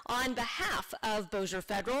here on behalf of Bossier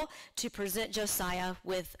Federal to present Josiah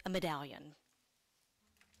with a medallion.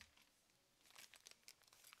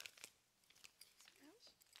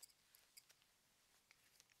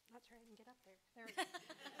 Not sure I can get up there. There we go.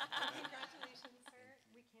 Congratulations, sir.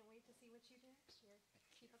 We can't wait to see what you do next year.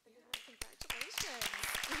 Keep up the good work. Congratulations.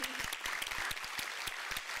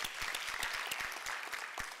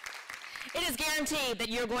 It is guaranteed that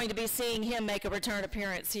you're going to be seeing him make a return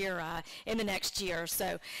appearance here in the next year.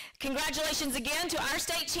 So congratulations again to our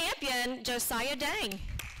state champion, Josiah Dang.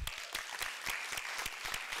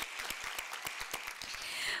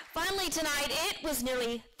 Finally tonight, it was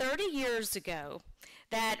nearly 30 years ago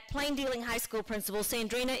that plain dealing high school principal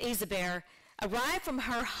Sandrina Isabert arrived from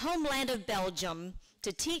her homeland of Belgium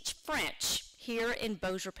to teach French here in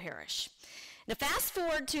Bossier Parish. Now fast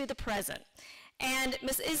forward to the present, and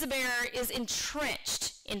Miss Isabert is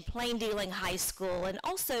entrenched in plain dealing high school and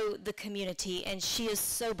also the community, and she is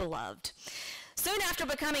so beloved. Soon after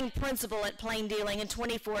becoming principal at Plain Dealing in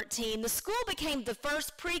 2014, the school became the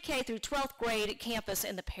first pre-K through 12th grade campus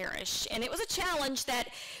in the parish, and it was a challenge that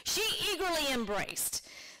she eagerly embraced.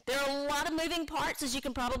 There are a lot of moving parts, as you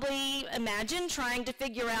can probably imagine, trying to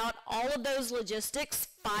figure out all of those logistics,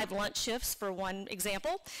 5 lunch shifts for one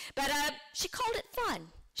example, but she called it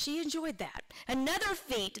fun. She enjoyed that. Another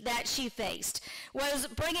feat that she faced was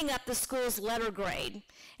bringing up the school's letter grade.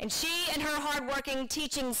 And she and her hardworking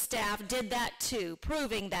teaching staff did that too,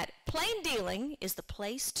 proving that Plain Dealing is the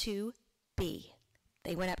place to be.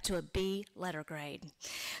 They went up to a B letter grade.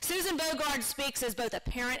 Susan Bogard speaks as both a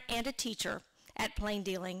parent and a teacher at Plain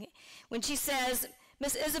Dealing when she says,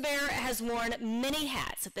 Ms. Isabert has worn many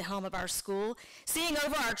hats at the helm of our school, seeing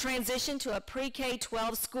over our transition to a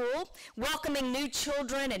pre-K-12 school, welcoming new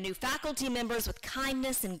children and new faculty members with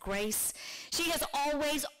kindness and grace. She has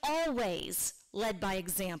always led by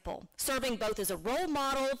example, serving both as a role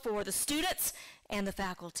model for the students and the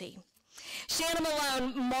faculty. Shanna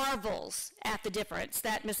Malone marvels at the difference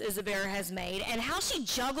that Ms. Isabert has made and how she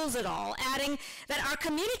juggles it all, adding that our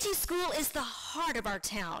community school is the heart of our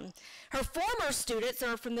town. Her former students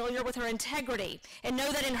are familiar with her integrity and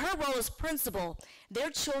know that in her role as principal, their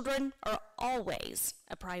children are always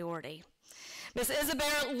a priority. Ms.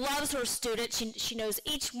 Isabert loves her students. She knows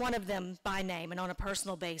each one of them by name and on a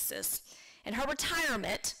personal basis. And her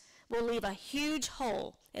retirement will leave a huge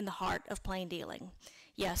hole in the heart of Plain Dealing.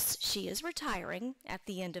 Yes, she is retiring at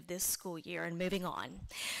the end of this school year and moving on.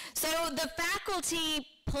 So the faculty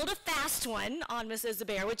pulled a fast one on Miss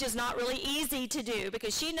Isabel, which is not really easy to do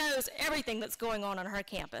because she knows everything that's going on her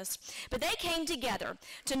campus. But they came together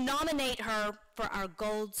to nominate her for our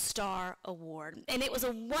Gold Star Award. And it was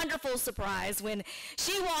a wonderful surprise when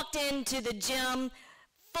she walked into the gym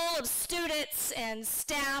full of students and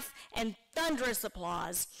staff and thunderous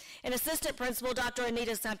applause. And Assistant Principal Dr.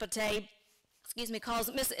 Anita Sampate calls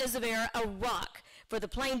Miss Isabel a rock for the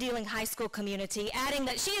Plain Dealing High School community, adding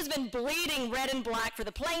that she has been bleeding red and black for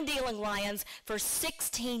the Plain Dealing Lions for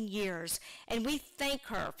 16 years. And we thank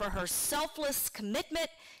her for her selfless commitment,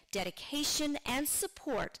 dedication, and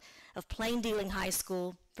support of Plain Dealing High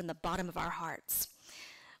School from the bottom of our hearts.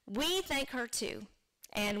 We thank her too,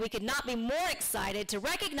 and we could not be more excited to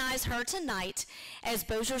recognize her tonight as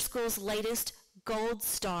Bossier School's latest Gold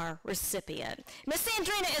Star recipient. Miss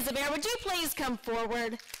Sandrina Isabel, would you please come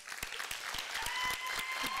forward?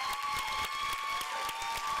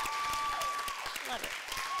 Love it.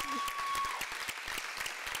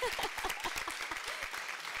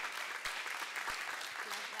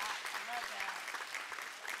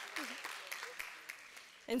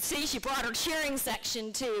 And see, she brought her cheering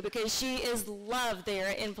section too because she is loved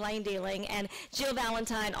there in Plain Dealing. And Jill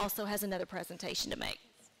Valentine also has another presentation to make.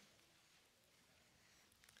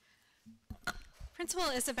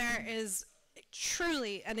 Principal Isabel is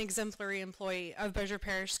truly an exemplary employee of Bossier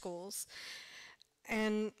Parish Schools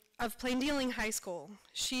and of Plain Dealing High School.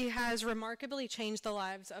 She has remarkably changed the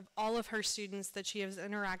lives of all of her students that she has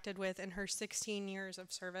interacted with in her 16 years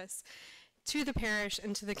of service to the parish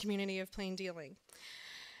and to the community of Plain Dealing,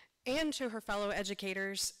 and to her fellow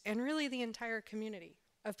educators and really the entire community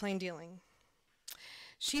of Plain Dealing.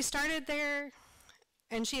 She started there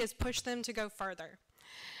and she has pushed them to go farther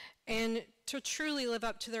and to truly live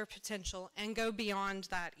up to their potential and go beyond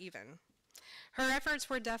that even. Her efforts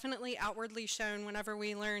were definitely outwardly shown whenever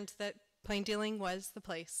we learned that Plain Dealing was the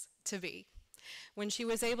place to be, when she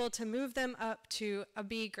was able to move them up to a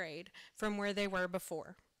B grade from where they were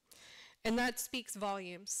before. And that speaks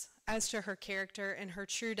volumes as to her character and her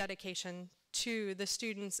true dedication to the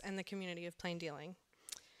students and the community of Plain Dealing.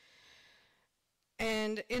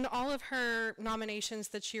 And in all of her nominations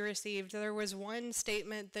that she received, there was one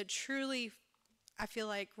statement that truly, I feel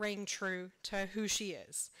like, rang true to who she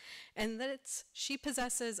is, and that it's, she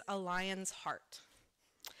possesses a lion's heart.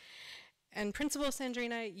 And Principal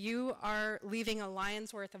Sandrina, you are leaving a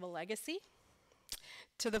lion's worth of a legacy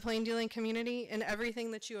to the Plain Dealing community and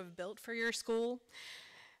everything that you have built for your school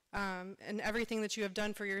and everything that you have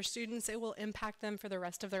done for your students. It will impact them for the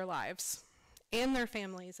rest of their lives and their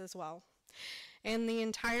families as well, and the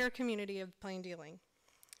entire community of Plain Dealing.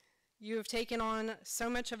 You have taken on so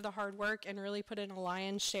much of the hard work and really put in a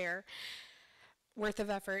lion's share worth of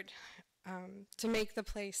effort to make the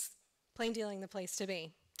place, Plain Dealing, the place to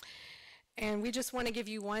be. And we just want to give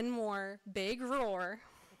you one more big roar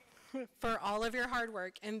for all of your hard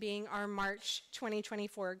work and being our March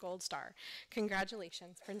 2024 Gold Star.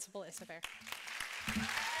 Congratulations, Principal Isabel.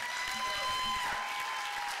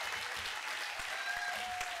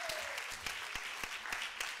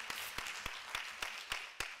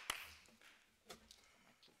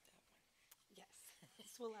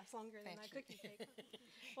 This will last longer than my cookie cake.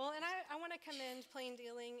 Well, and I want to commend Plain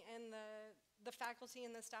Dealing and the faculty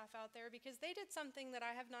and the staff out there because they did something that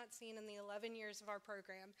I have not seen in the 11 years of our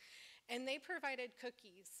program, and they provided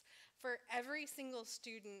cookies for every single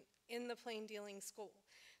student in the Plain Dealing school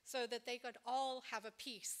so that they could all have a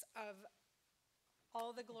piece of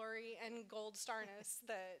all the glory and gold starness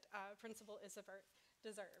that Principal Isabel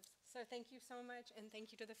deserves. So thank you so much, and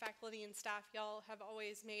thank you to the faculty and staff. Y'all have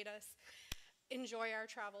always made us enjoy our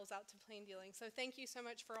travels out to Plain Dealing. So thank you so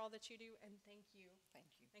much for all that you do, and thank you. Thank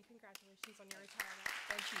you. And congratulations on your retirement.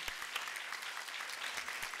 Thank you.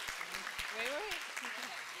 Wait.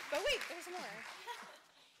 But wait, there's more.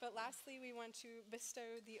 But lastly, we want to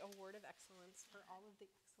bestow the Award of Excellence for all of the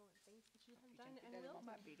excellent things that you have done and will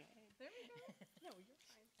do. There we go. No, you're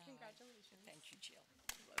fine. Congratulations. Thank you, Jill.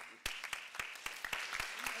 Love you.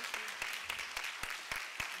 Thank you.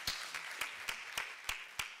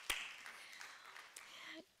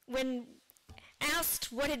 When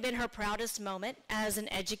asked what had been her proudest moment as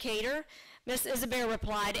an educator, Miss Isabel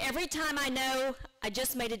replied, "Every time I know I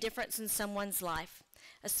just made a difference in someone's life,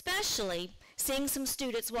 especially seeing some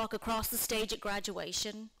students walk across the stage at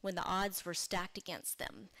graduation when the odds were stacked against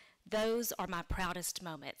them. Those are my proudest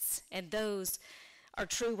moments." And those are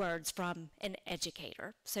true words from an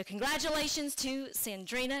educator. So congratulations to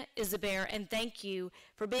Sandrina Isabel, and thank you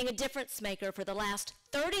for being a difference maker for the last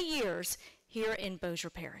 30 years here in Bossier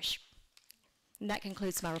Parish. And that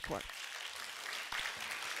concludes my report.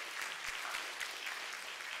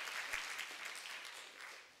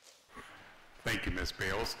 Thank you, Ms.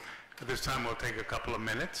 Bales. At this time, we'll take a couple of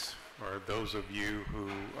minutes for those of you who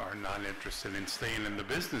are not interested in staying in the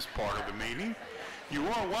business part of the meeting. You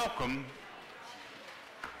are welcome.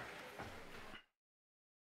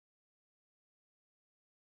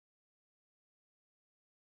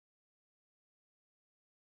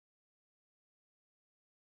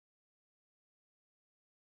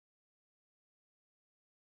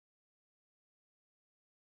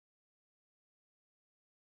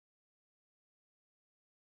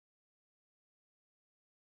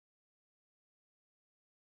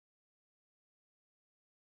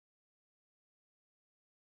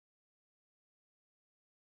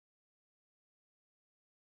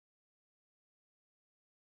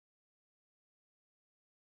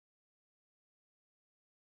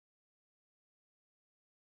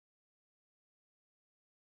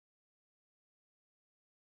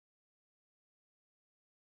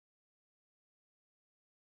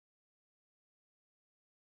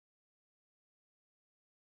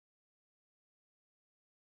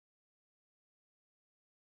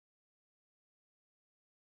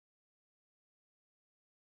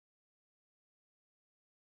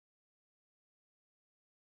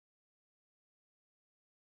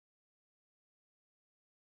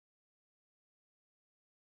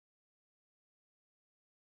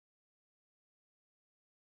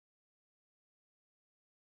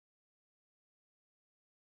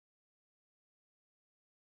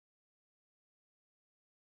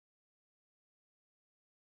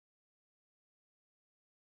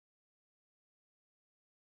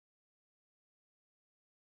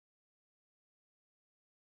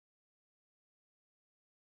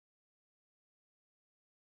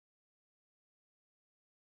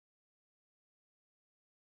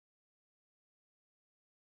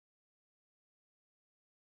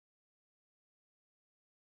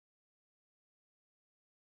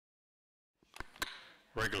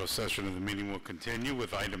 Regular session of the meeting will continue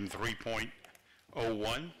with item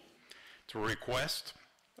 3.01 to request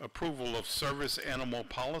approval of service animal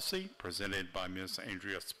policy presented by Ms.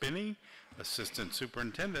 Andrea Spinney, Assistant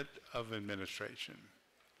Superintendent of Administration.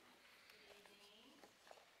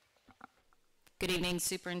 Good evening,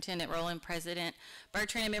 Superintendent Rowland, President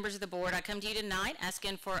Bertrand, and members of the board. I come to you tonight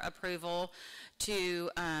asking for approval to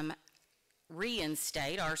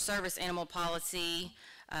reinstate our service animal policy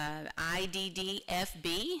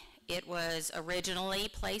IDDFB. It was originally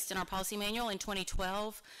placed in our policy manual in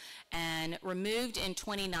 2012 and removed in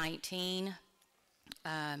 2019.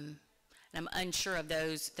 And I'm unsure of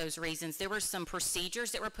those reasons. There were some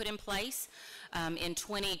procedures that were put in place in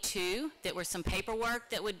 22. That were some paperwork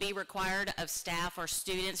that would be required of staff or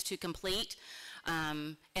students to complete,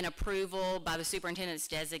 and approval by the superintendent's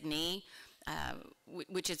designee,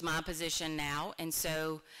 which is my position now. And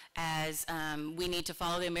so as we need to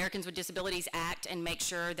follow the Americans with Disabilities Act and make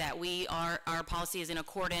sure that our policy is in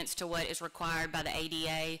accordance to what is required by the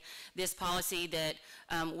ADA. This policy that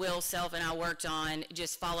Will Self and I worked on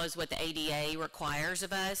just follows what the ADA requires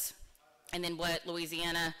of us. And then what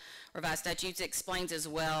Louisiana Revised Statutes explains as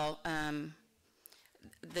well.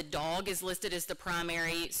 The dog is listed as the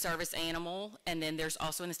primary service animal, and then there's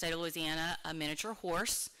also in the state of Louisiana a miniature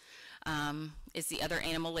horse. Is the other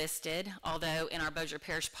animal listed, although in our Bossier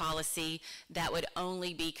Parish policy that would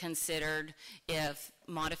only be considered if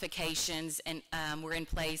modifications and were in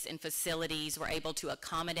place and facilities were able to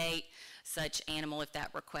accommodate such animal if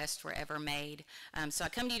that request were ever made. So I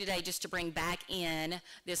come to you today just to bring back in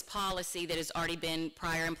this policy that has already been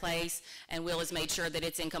prior in place, and Will has made sure that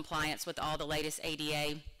it's in compliance with all the latest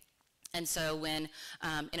ADA. And so when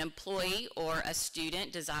an employee or a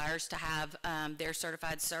student desires to have their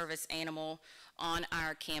certified service animal on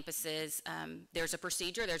our campuses, there's a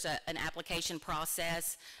procedure, there's an application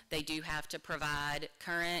process. They do have to provide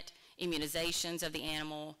current immunizations of the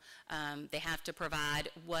animal. They have to provide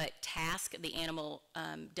what task the animal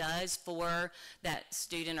does for that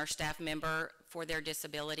student or staff member for their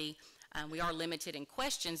disability. We are limited in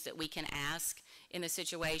questions that we can ask in the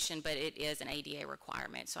situation, but it is an ADA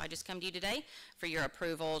requirement. So I just come to you today for your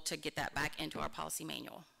approval to get that back into our policy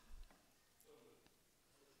manual.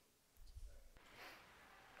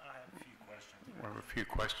 I have a few questions. We have a few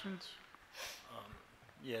questions.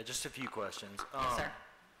 Yeah, just a few questions. Yes, sir.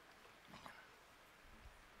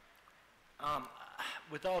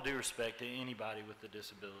 With all due respect to anybody with a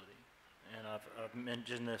disability, and I've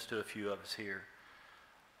mentioned this to a few of us here,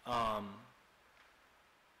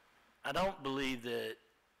 I don't believe that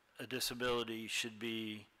a disability should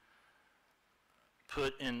be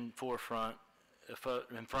put in forefront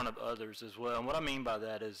in front of others as well. And what I mean by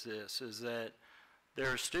that is this, is that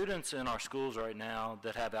there are students in our schools right now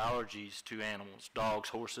that have allergies to animals, dogs,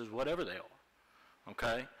 horses, whatever they are,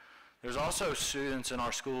 okay? There's also students in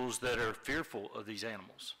our schools that are fearful of these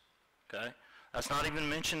animals, okay? That's not even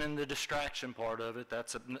mentioned in the distraction part of it.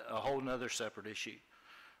 That's a whole nother separate issue.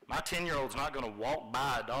 My 10-year-old's not going to walk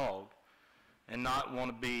by a dog and not want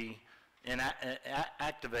to be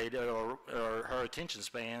activated, or her attention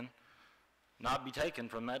span not be taken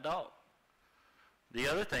from that dog. The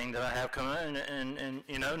other thing that I have coming, and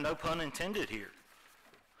you know, no pun intended here,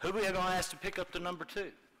 who are we going to ask to pick up the number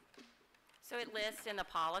 2? So it lists in the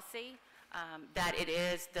policy that it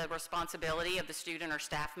is the responsibility of the student or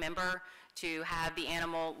staff member to have the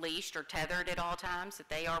animal leashed or tethered at all times, that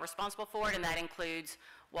they are responsible for it, and that includes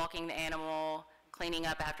walking the animal, cleaning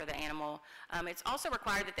up after the animal. It's also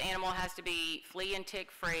required that the animal has to be flea and tick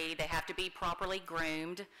free. They have to be properly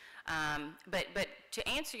groomed. But to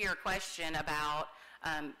answer your question about,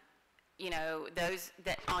 you know, those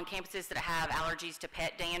that on campuses that have allergies to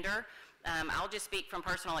pet dander, I'll just speak from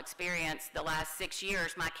personal experience. The last 6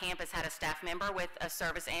 years, my campus had a staff member with a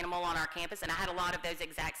service animal on our campus, and I had a lot of those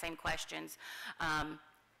exact same questions.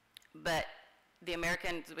 But the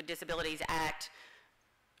Americans with Disabilities Act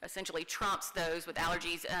essentially trumps those with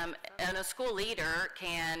allergies, and a school leader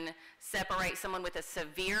can separate someone with a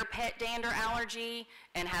severe pet dander allergy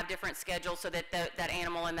and have different schedules so that that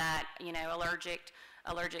animal and that, you know,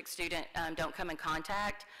 allergic student don't come in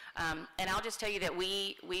contact. And I'll just tell you that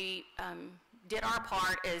we did our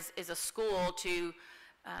part as a school to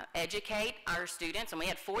educate our students, and we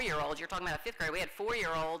had 4-year-olds. You're talking about a 5th grade. We had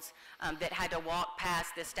 4-year-olds that had to walk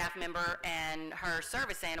past this staff member and her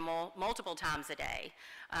service animal multiple times a day,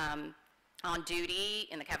 on duty,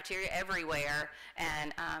 in the cafeteria, everywhere.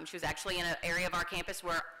 And she was actually in an area of our campus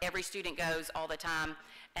where every student goes all the time,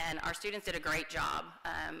 and our students did a great job.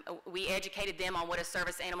 We educated them on what a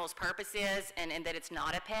service animal's purpose is, and that it's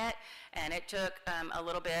not a pet, and it took a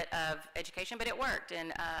little bit of education, but it worked,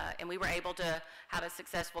 and we were able to have a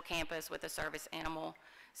successful campus with a service animal.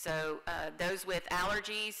 So those with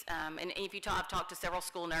allergies, and if you I've talked to several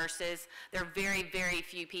school nurses, there are very, very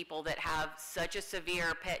few people that have such a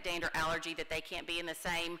severe pet dander allergy that they can't be in the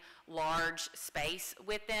same large space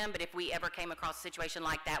with them. But if we ever came across a situation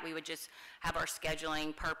like that, we would just have our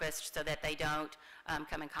scheduling purposed so that they don't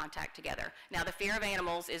come in contact together. Now, the fear of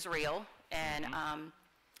animals is real, and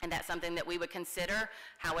that's something that we would consider.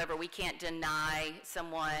 However, we can't deny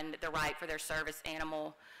someone the right for their service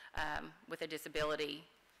animal with a disability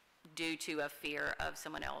due to a fear of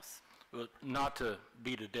someone else. Well, not to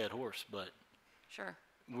beat a dead horse, but sure,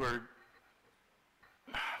 we're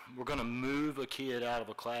going to move a kid out of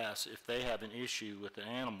a class if they have an issue with an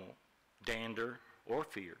animal, dander, or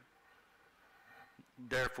fear,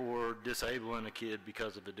 therefore disabling a kid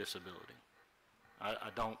because of a disability.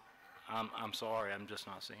 I'm sorry, I'm just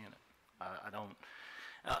not seeing it. I don't.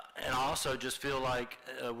 And I also just feel like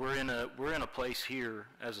we're in a place here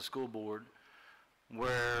as a school board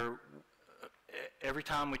where every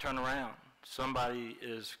time we turn around, somebody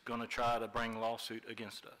is going to try to bring a lawsuit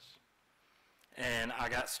against us. And I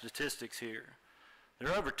got statistics here. There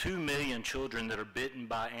are over 2 million children that are bitten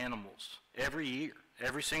by animals every year,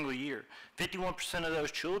 every single year. 51% of those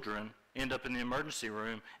children end up in the emergency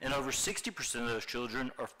room, and over 60% of those children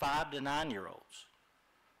are 5 to 9-year-olds.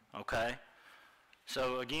 Okay?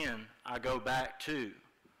 So again, I go back to,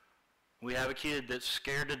 we have a kid that's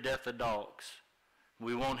scared to death of dogs.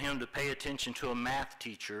 We want him to pay attention to a math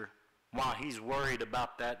teacher while he's worried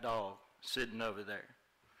about that dog sitting over there.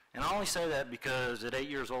 And I only say that because at 8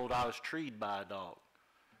 years old, I was treated by a dog.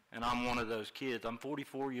 And I'm one of those kids. I'm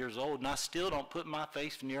 44 years old, and I still don't put my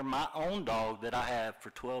face near my own dog that I have for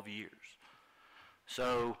 12 years.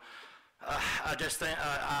 So I just think,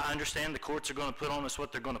 I understand the courts are going to put on us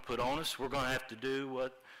what they're going to put on us. We're going to have to do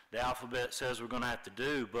what the alphabet says we're going to have to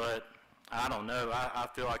do, but I don't know. I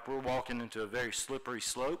feel like we're walking into a very slippery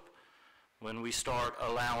slope when we start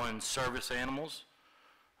allowing service animals,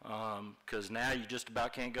 because now you just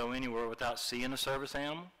about can't go anywhere without seeing a service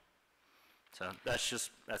animal. So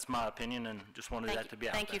that's my opinion, and just wanted that to be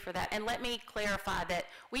out there. Thank you for that. And let me clarify that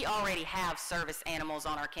we already have service animals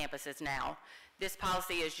on our campuses now. This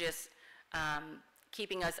policy is just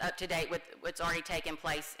keeping us up to date with what's already taken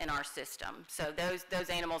place in our system. So those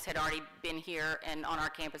animals had already been here and on our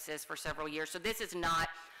campuses for several years. So this is not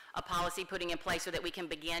a policy putting in place so that we can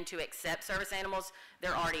begin to accept service animals.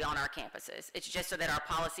 They're already on our campuses. It's just so that our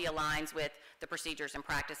policy aligns with the procedures and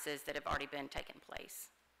practices that have already been taken place.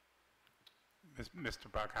 Mr.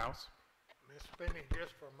 Buckhouse? Ms. Finney,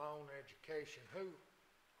 just for my own education,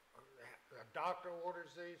 a doctor orders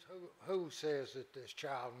these? Who says that this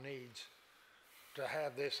child needs to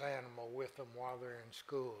have this animal with them while they're in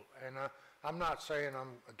school? And I'm not saying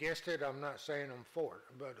I'm against it, I'm not saying I'm for it,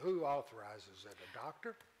 but who authorizes it, a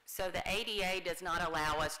doctor? So the ADA does not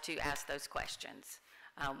allow us to ask those questions.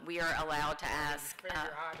 We are allowed to ask. I'd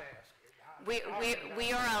ask it.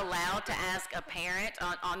 We are allowed to ask a parent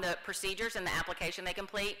on the procedures and the application they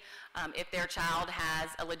complete if their child has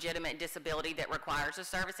a legitimate disability that requires a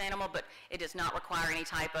service animal, but it does not require any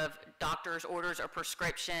type of doctor's orders or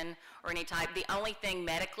prescription or any type. The only thing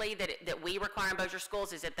medically that we require in Bossier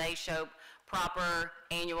schools is that they show proper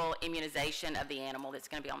annual immunization of the animal that's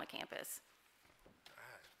going to be on the campus.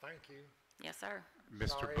 Thank you. Yes, sir.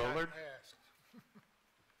 Mr. Bullard?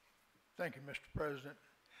 Thank you, Mr. President.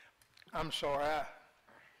 I'm sorry,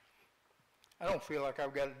 I don't feel like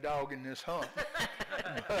I've got a dog in this hunt.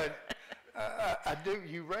 But I do,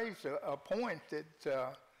 you raised a point that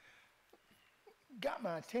got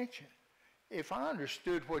my attention. If I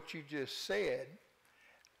understood what you just said,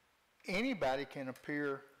 anybody can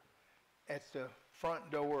appear at the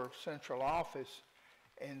front door of central office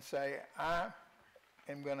and say, I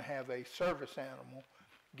am going to have a service animal.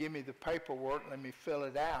 Give me the paperwork, let me fill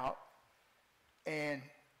it out, and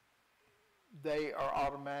they are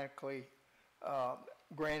automatically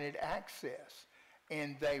granted access.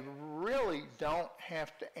 And they really don't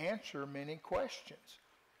have to answer many questions.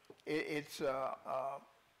 I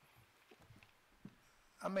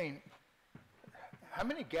mean, how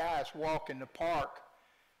many guys walk in the park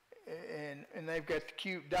and they've got the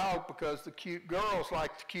cute dog because the cute girls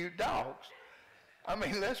like the cute dogs? I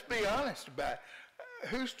mean, let's be honest about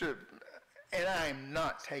it. And I am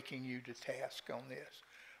not taking you to task on this,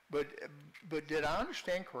 but did I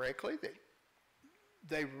understand correctly that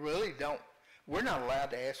they really don't, we're not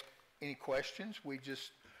allowed to ask any questions, we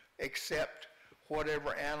just accept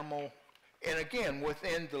whatever animal, and again,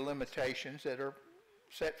 within the limitations that are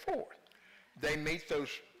set forth. They meet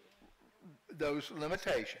those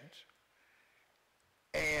limitations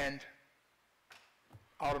and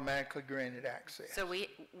automatically granted access. So we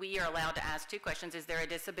are allowed to ask two questions. Is there a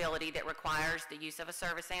disability that requires the use of a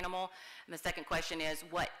service animal? And the second question is,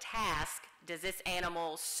 what task does this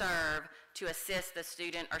animal serve to assist the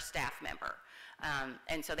student or staff member?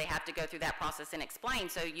 And so they have to go through that process and explain.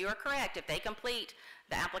 So you're correct. If they complete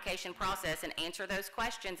the application process and answer those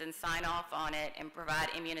questions and sign off on it and provide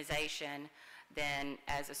immunization, then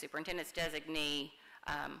as a superintendent's designee,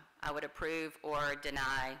 I would approve or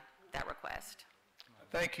deny that request.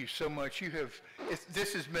 Thank you so much.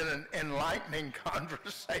 This has been an enlightening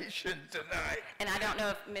conversation tonight. And I don't know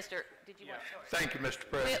if Mr., did you want to? Thank you, Mr.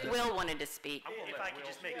 President. Will wanted to speak. If I could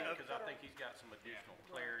just make a, because I think he's got some additional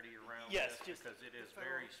clarity around this, because it is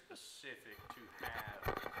very specific to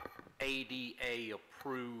have ADA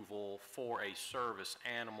approval for a service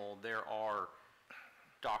animal. There are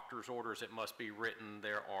doctor's orders that must be written.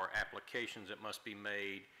 There are applications that must be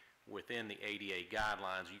made within the ADA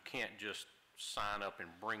guidelines. You can't just sign up and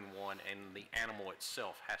bring one, and the animal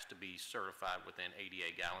itself has to be certified within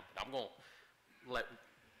ADA guidelines. I'm going to let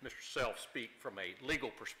Mr. Self speak from a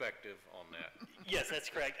legal perspective on that. Yes, that's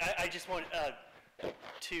correct. I just want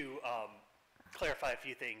to clarify a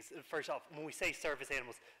few things. First off, when we say service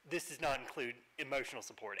animals, this does not include emotional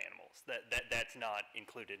support animals. That's not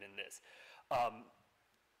included in this.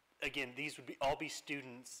 Again, these would all be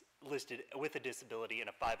students listed with a disability in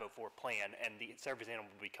a 504 plan, and the service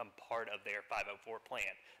animal would become part of their 504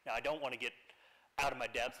 plan. Now, I don't want to get out of my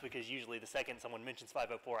depths, because usually the second someone mentions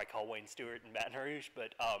 504, I call Wayne Stewart and Baton Rouge,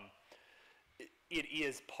 but it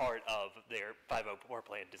is part of their 504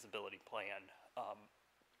 plan, disability plan,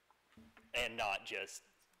 and not just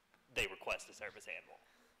they request a service animal.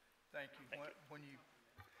 Thank you.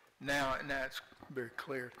 Now it's very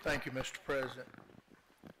clear. Thank you, Mr. President.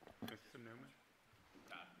 Mr. Newman?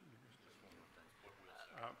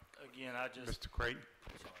 Again, I just... Mr. Creighton?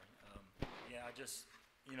 Sorry. Yeah, I just,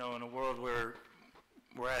 in a world where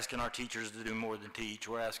we're asking our teachers to do more than teach,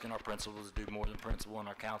 we're asking our principals to do more than principal, and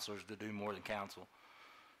our counselors to do more than counsel,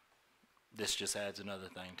 this just adds another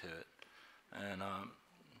thing to it. And I'm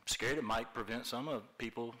scared it might prevent some of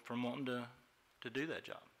people from wanting to do that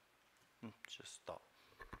job. Just thought.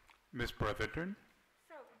 Ms. Brotherton?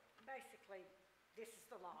 So basically, this is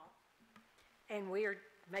the law, and we're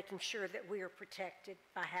making sure that we are protected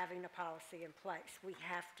by having a policy in place. We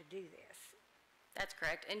have to do this. That's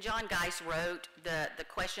correct. And John Geis wrote the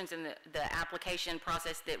questions and the application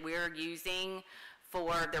process that we're using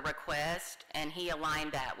for the request, and he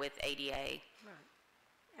aligned that with ADA. Right.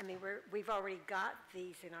 I mean, we've already got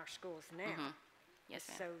these in our schools now. Mm-hmm. Yes,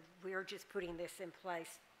 ma'am. So we're just putting this in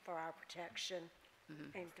place for our protection.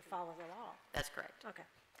 and to follow the law. That's correct. Okay,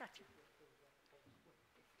 gotcha.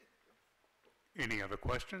 Any other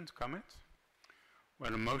questions, comments?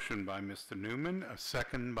 Well, a motion by Mr. Newman, a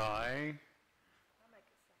second by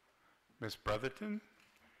Ms. Brotherton.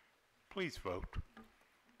 Please vote.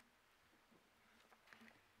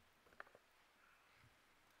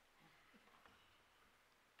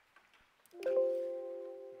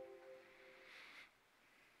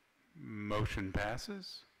 Motion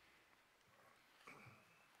passes.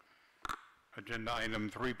 Agenda item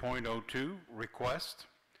 3.02, request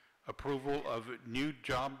approval of new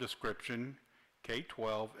job description,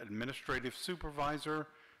 K-12 Administrative Supervisor,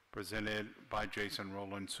 presented by Jason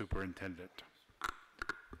Rowland, Superintendent.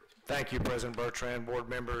 Thank you, President Bertrand. Board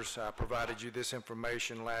members, I provided you this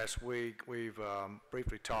information last week. We've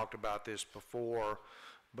briefly talked about this before,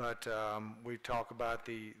 but we talk about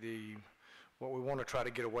what we want to try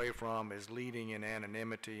to get away from is leading in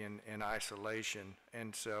anonymity and isolation.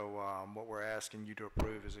 And so what we're asking you to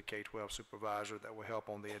approve is a K-12 supervisor that will help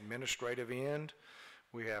on the administrative end.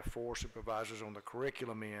 We have 4 supervisors on the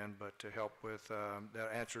curriculum end, but to help with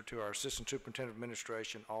that answer to our Assistant Superintendent of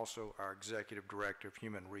Administration, also our Executive Director of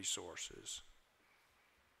Human Resources.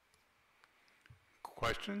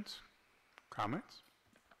 Questions? Comments?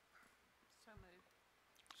 So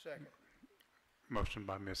moved. Second. Motion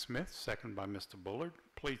by Ms. Smith, second by Mr. Bullard.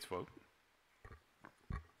 Please vote.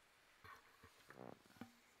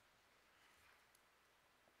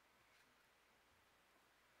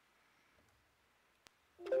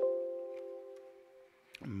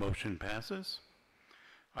 Motion passes.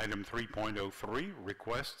 Item 3.03,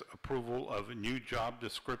 request approval of new job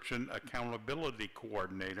description accountability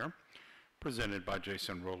coordinator, presented by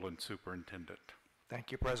Jason Rowland, Superintendent.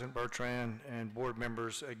 Thank you, President Bertrand and board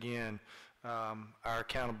members. Again, our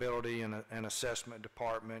accountability and assessment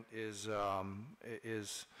department is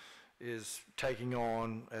taking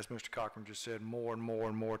on, as Mr. Cochran just said, more and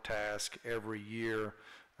more tasks every year.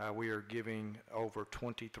 We are giving over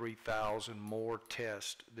 23,000 more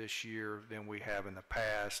tests this year than we have in the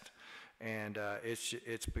past, and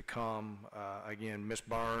it's become, again, Ms.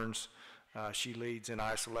 Burns, she leads in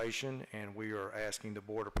isolation, and we are asking the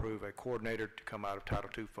board approve a coordinator to come out of Title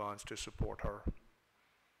II funds to support her.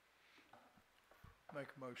 Make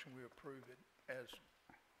a motion, we approve it as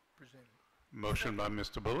presented. Motion by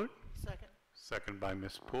Mr. Bullard. Second. Second by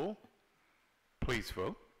Ms. Poole. Please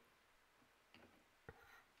vote.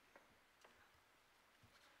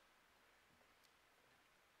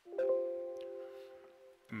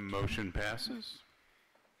 Motion passes.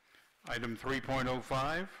 Item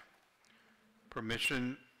 3.05,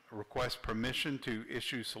 request permission to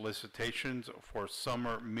issue solicitations for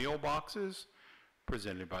summer meal boxes,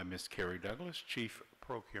 presented by Ms. Carrie Douglas, Chief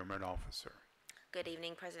Procurement Officer. Good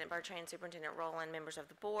evening, President Bertrand, Superintendent Rowland, members of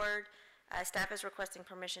the board. Staff is requesting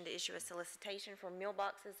permission to issue a solicitation for meal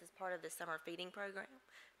boxes as part of the summer feeding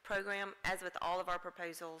program. As with all of our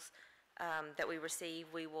proposals that we receive,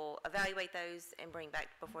 we will evaluate those and bring back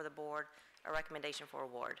before the board a recommendation for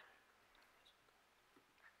award.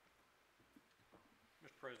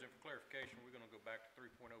 Mr. President, for clarification, we're going to go back to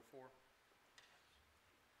 3.04?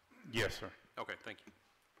 Yes, sir. Okay, thank you.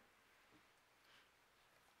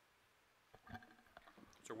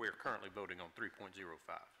 So we're currently voting on 3.05.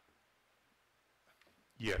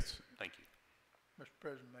 Yes. Thank you. Mr.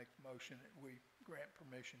 President, make the motion that we grant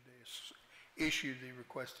permission to issue the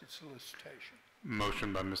requested solicitation.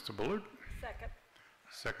 Motion by Mr. Bullard. Second.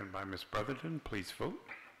 Second by Ms. Brotherton. Please vote.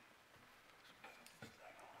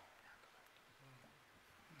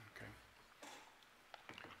 Okay.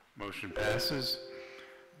 Motion passes.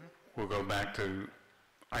 We'll go back to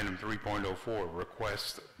item 3.04,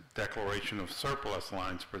 request declaration of surplus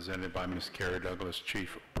lines, presented by Ms. Carrie Douglas,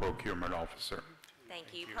 Chief Procurement Officer.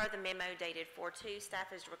 Thank you. Per the memo dated 4/2,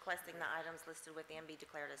 staff is requesting the items listed within be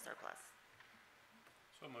declared as surplus.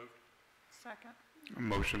 So moved. Second.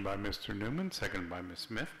 Motion by Mr. Newman, second by Ms.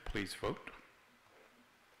 Smith. Please vote.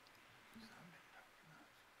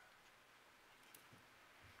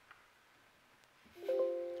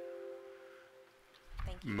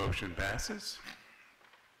 Thank you. Motion passes.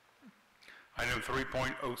 Item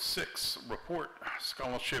 3.06, report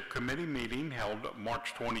scholarship committee meeting held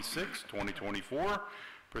March 26, 2024,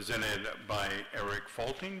 presented by Eric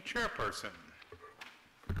Faulting, chairperson.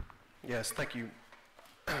 Yes, thank you,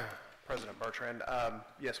 President Bertrand.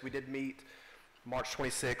 Yes, we did meet March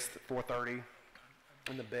 26th at 4:30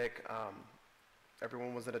 in the BIC.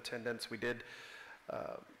 Everyone was in attendance. We did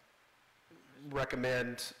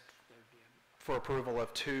recommend for approval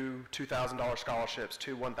of two $2,000 scholarships,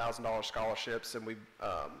 two $1,000 scholarships, and we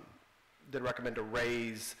did recommend to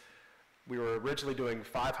raise We were originally doing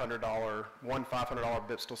 $500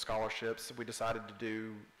 BPSB scholarships. We decided to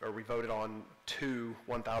do, or we voted on 2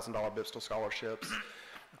 $1,000 BPSB scholarships,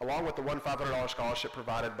 along with the one $500 scholarship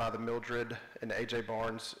provided by the Mildred and AJ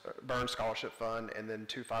Burns Scholarship Fund, and then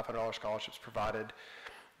 2 $500 scholarships provided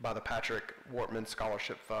by the Patrick Wortman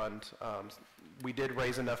Scholarship Fund. We did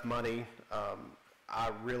raise enough money. I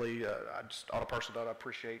really, I just, on a personal note, I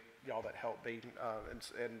appreciate y'all that helped me,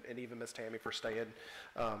 and even Miss Tammy for staying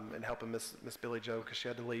and helping Miss Billy Joe because she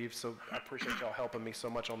had to leave. So I appreciate y'all helping me so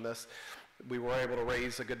much on this. We were able to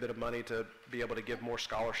raise a good bit of money to be able to give more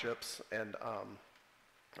scholarships, and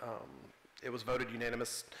it was voted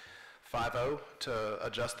unanimous 5-0 to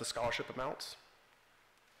adjust the scholarship amounts.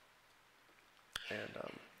 And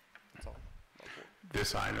that's all.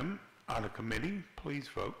 This item out of committee, please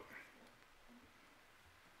vote.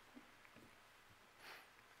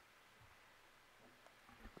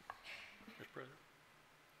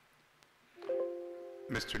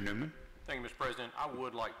 Mr. Newman. Thank you, Mr. President. I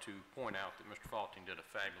would like to point out that Mr. Faulkner did a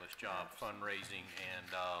fabulous job fundraising,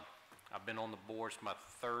 and I've been on the board, it's my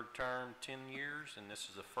 3rd term, 10 years, and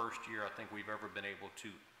this is the first year I think we've ever been able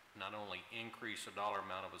to not only increase the dollar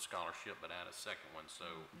amount of a scholarship, but add a second one.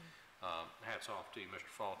 So hats off to you,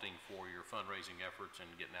 Mr. Faulkner, for your fundraising efforts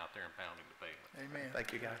and getting out there and pounding the pavement. Amen.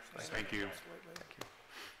 Thank you, guys. Thank you. Thank you.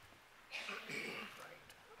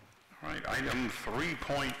 All right, item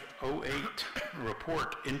 3.08,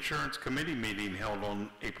 report insurance committee meeting held on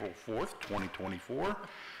April 4th, 2024,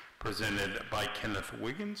 presented by Kenneth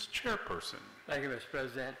Wiggins, chairperson. Thank you, Mr.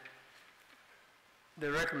 President.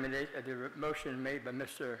 The recommendation, the motion made by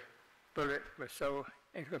Mr. Bullitt was so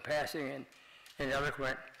encompassing and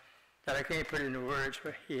eloquent that I can't put it into words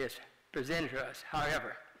what he has presented to us.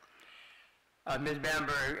 However, Ms.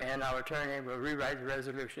 Bamberg and our attorney will rewrite the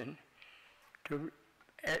resolution to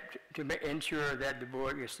ensure that the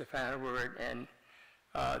board gets the final word and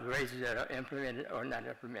the raises that are implemented or not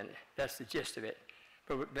implemented. That's the gist of it.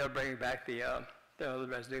 But they'll bring back the other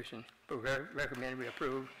resolution. But we recommend we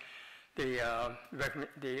approve the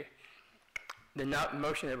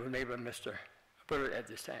motion that was made by Mr. Bullitt at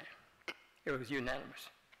this time. It was unanimous.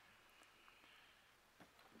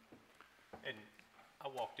 And I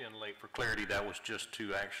walked in late for clarity. That was just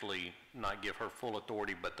to actually not give her full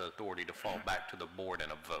authority, but the authority to fall back to the board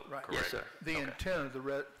and a vote, Right. correct? Yes, sir. The intent of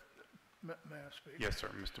the may I speak? Yes, sir,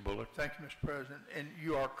 Mr. Bullock. Thank you, Mr. President. And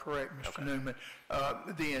you are correct, Mr. Newman.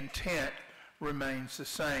 The intent remains the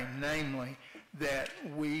same, namely that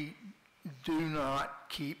we do not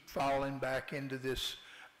keep falling back into this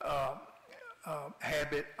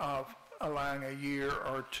habit of allowing a year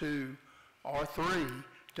or 2 or 3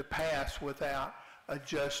 to pass without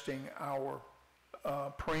adjusting our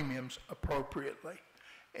premiums appropriately.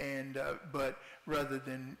 And but rather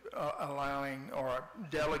than allowing or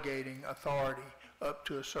delegating authority up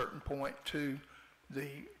to a certain point to the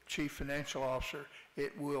chief financial officer,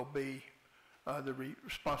 it will be the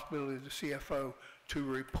responsibility of the CFO to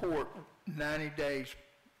report 90 days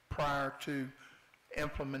prior to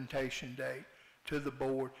implementation date to the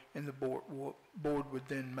board, and the board would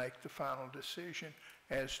then make the final decision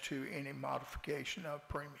as to any modification of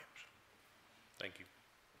premiums. Thank you.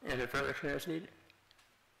 Any further clearance needed?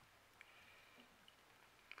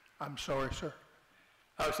 I'm sorry, sir.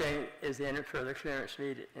 I was saying, is there any further clearance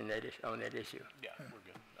needed in that on that issue? Yeah, we're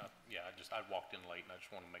good. I walked in late, and I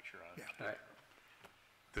just want to make sure I understood. All right.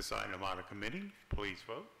 This item out of committee, please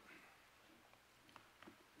vote.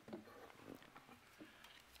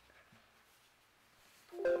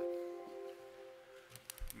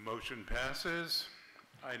 Motion passes.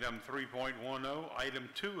 Item 3.10, item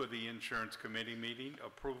 2 of the insurance committee meeting,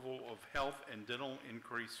 approval of health and dental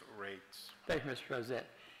increase rates. Thank you, Mr. President.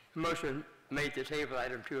 The motion made to table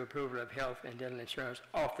item 2, approval of health and dental insurance,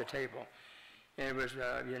 off the table. And it was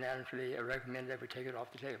unanimously recommended that we take it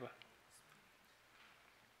off the table.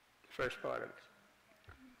 The first part of it.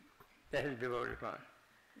 That has been voted upon.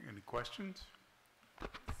 Any questions?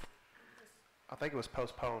 I think it was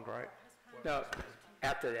postponed, right? No,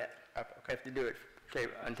 after that. Okay. We have to do it,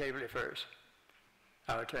 untable it first.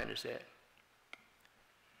 Our attorney said.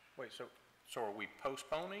 Wait, so are we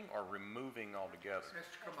postponing or removing altogether? It has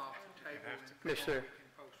to come off the table. Mr.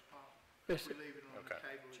 If we leave it on the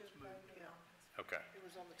table, it's moved. Okay. It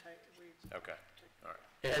was on the table. Okay, all right.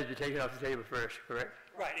 It has to be taken off the table first, correct?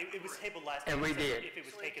 Right, it was tabled last And time. we so did. If it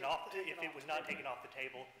was taken off, if it was not taken off the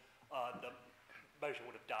table, the motion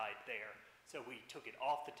would have died there. So we took it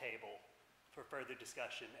off the table for further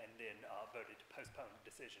discussion and then voted to postpone the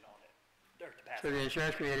decision on it, or to pass So it. the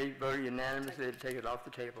insurance committee voted unanimously to take it off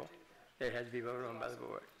the table. It has to be voted on by the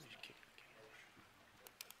board.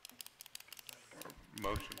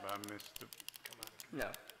 Motion by Mr. No.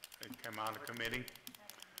 It came out of committee.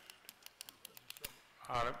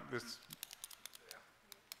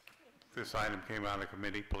 This item came out of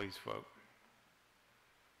committee, please vote.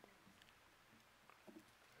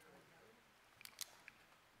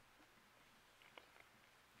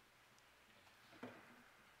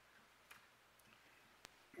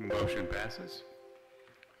 Motion passes.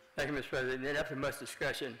 Thank you, Mr. President. Then after much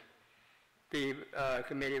discussion, the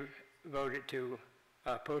committee voted to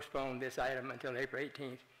postpone this item until April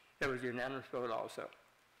 18th. There was a unanimous vote also.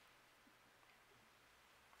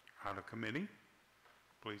 Out of committee,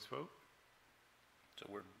 please vote. So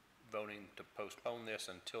we're voting to postpone this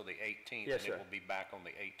until the 18th? Yes, And sir. it will be back on the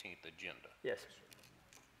 18th agenda? Yes.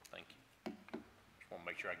 Thank you. Just want to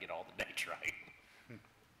make sure I get all the dates right.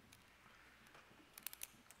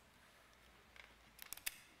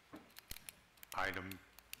 Item,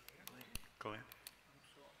 Glenn?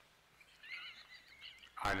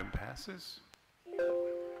 Item passes.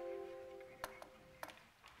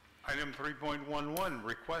 Item 3.11,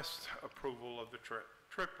 request approval of the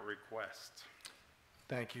trip request.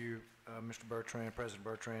 Thank you, Mr. Bertrand, President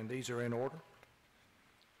Bertrand. These are in order.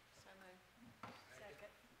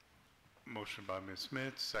 Motion by Ms.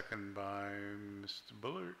 Smith, second by Mr.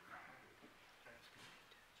 Bullard.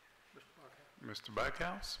 Mr.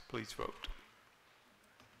 Backhouse, please vote.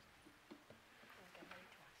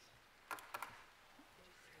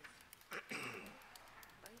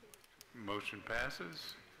 Motion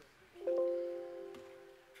passes.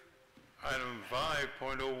 Item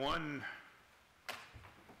 5.01,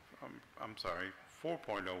 I'm sorry,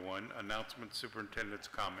 4.01, announcement superintendent's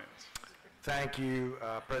comments. Thank you,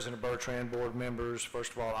 President Bertrand, board members.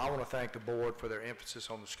 First of all, I want to thank the board for their emphasis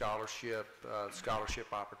on the scholarship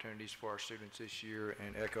opportunities for our students this year,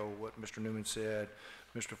 and echo what Mr. Newman said.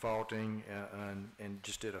 Mr. Faulting and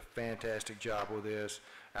just did a fantastic job with this.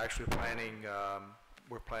 Actually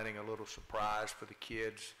we're planning a little surprise for the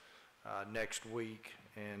kids next week,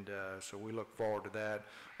 and so we look forward to that.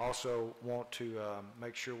 Also want to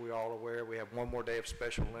make sure we're all aware we have one more day of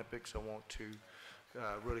Special Olympics. I want to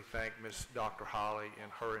really thank Ms. Dr. Holly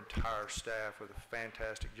and her entire staff for the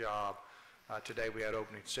fantastic job. Today we had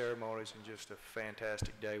opening ceremonies and just a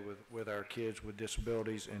fantastic day with our kids with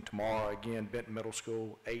disabilities. And tomorrow, again, Benton Middle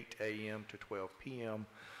School, 8 a.m. to 12 p.m.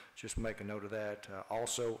 Just make a note of that.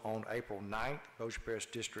 Also on April 9th, Bossier Parish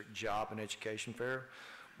District Job and Education Fair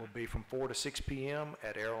will be from 4 to 6 p.m.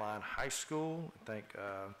 at Airline High School. Thank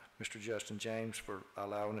Mr. Justin James for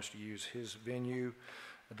allowing us to use his venue.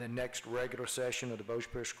 The next regular session of the Bossier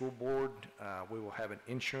Parish School Board, we will have an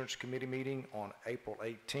insurance committee meeting on April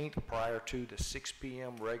 18th prior to the 6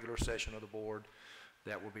 p.m. regular session of the board.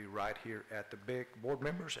 That will be right here at the BIC. Board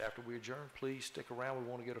members, after we adjourn, please stick around. We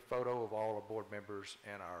want to get a photo of all our board members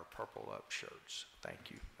and our purple up shirts. Thank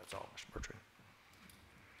you. That's all, Mr. Bertrand.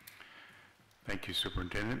 Thank you,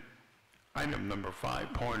 Superintendent. Item number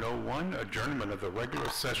 5.01, adjournment of the regular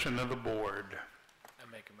session of the board.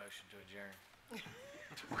 I make a motion to adjourn.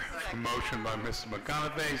 Motion by Mr.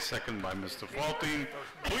 McConaughey, second by Mr. Faulting.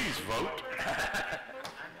 Please vote.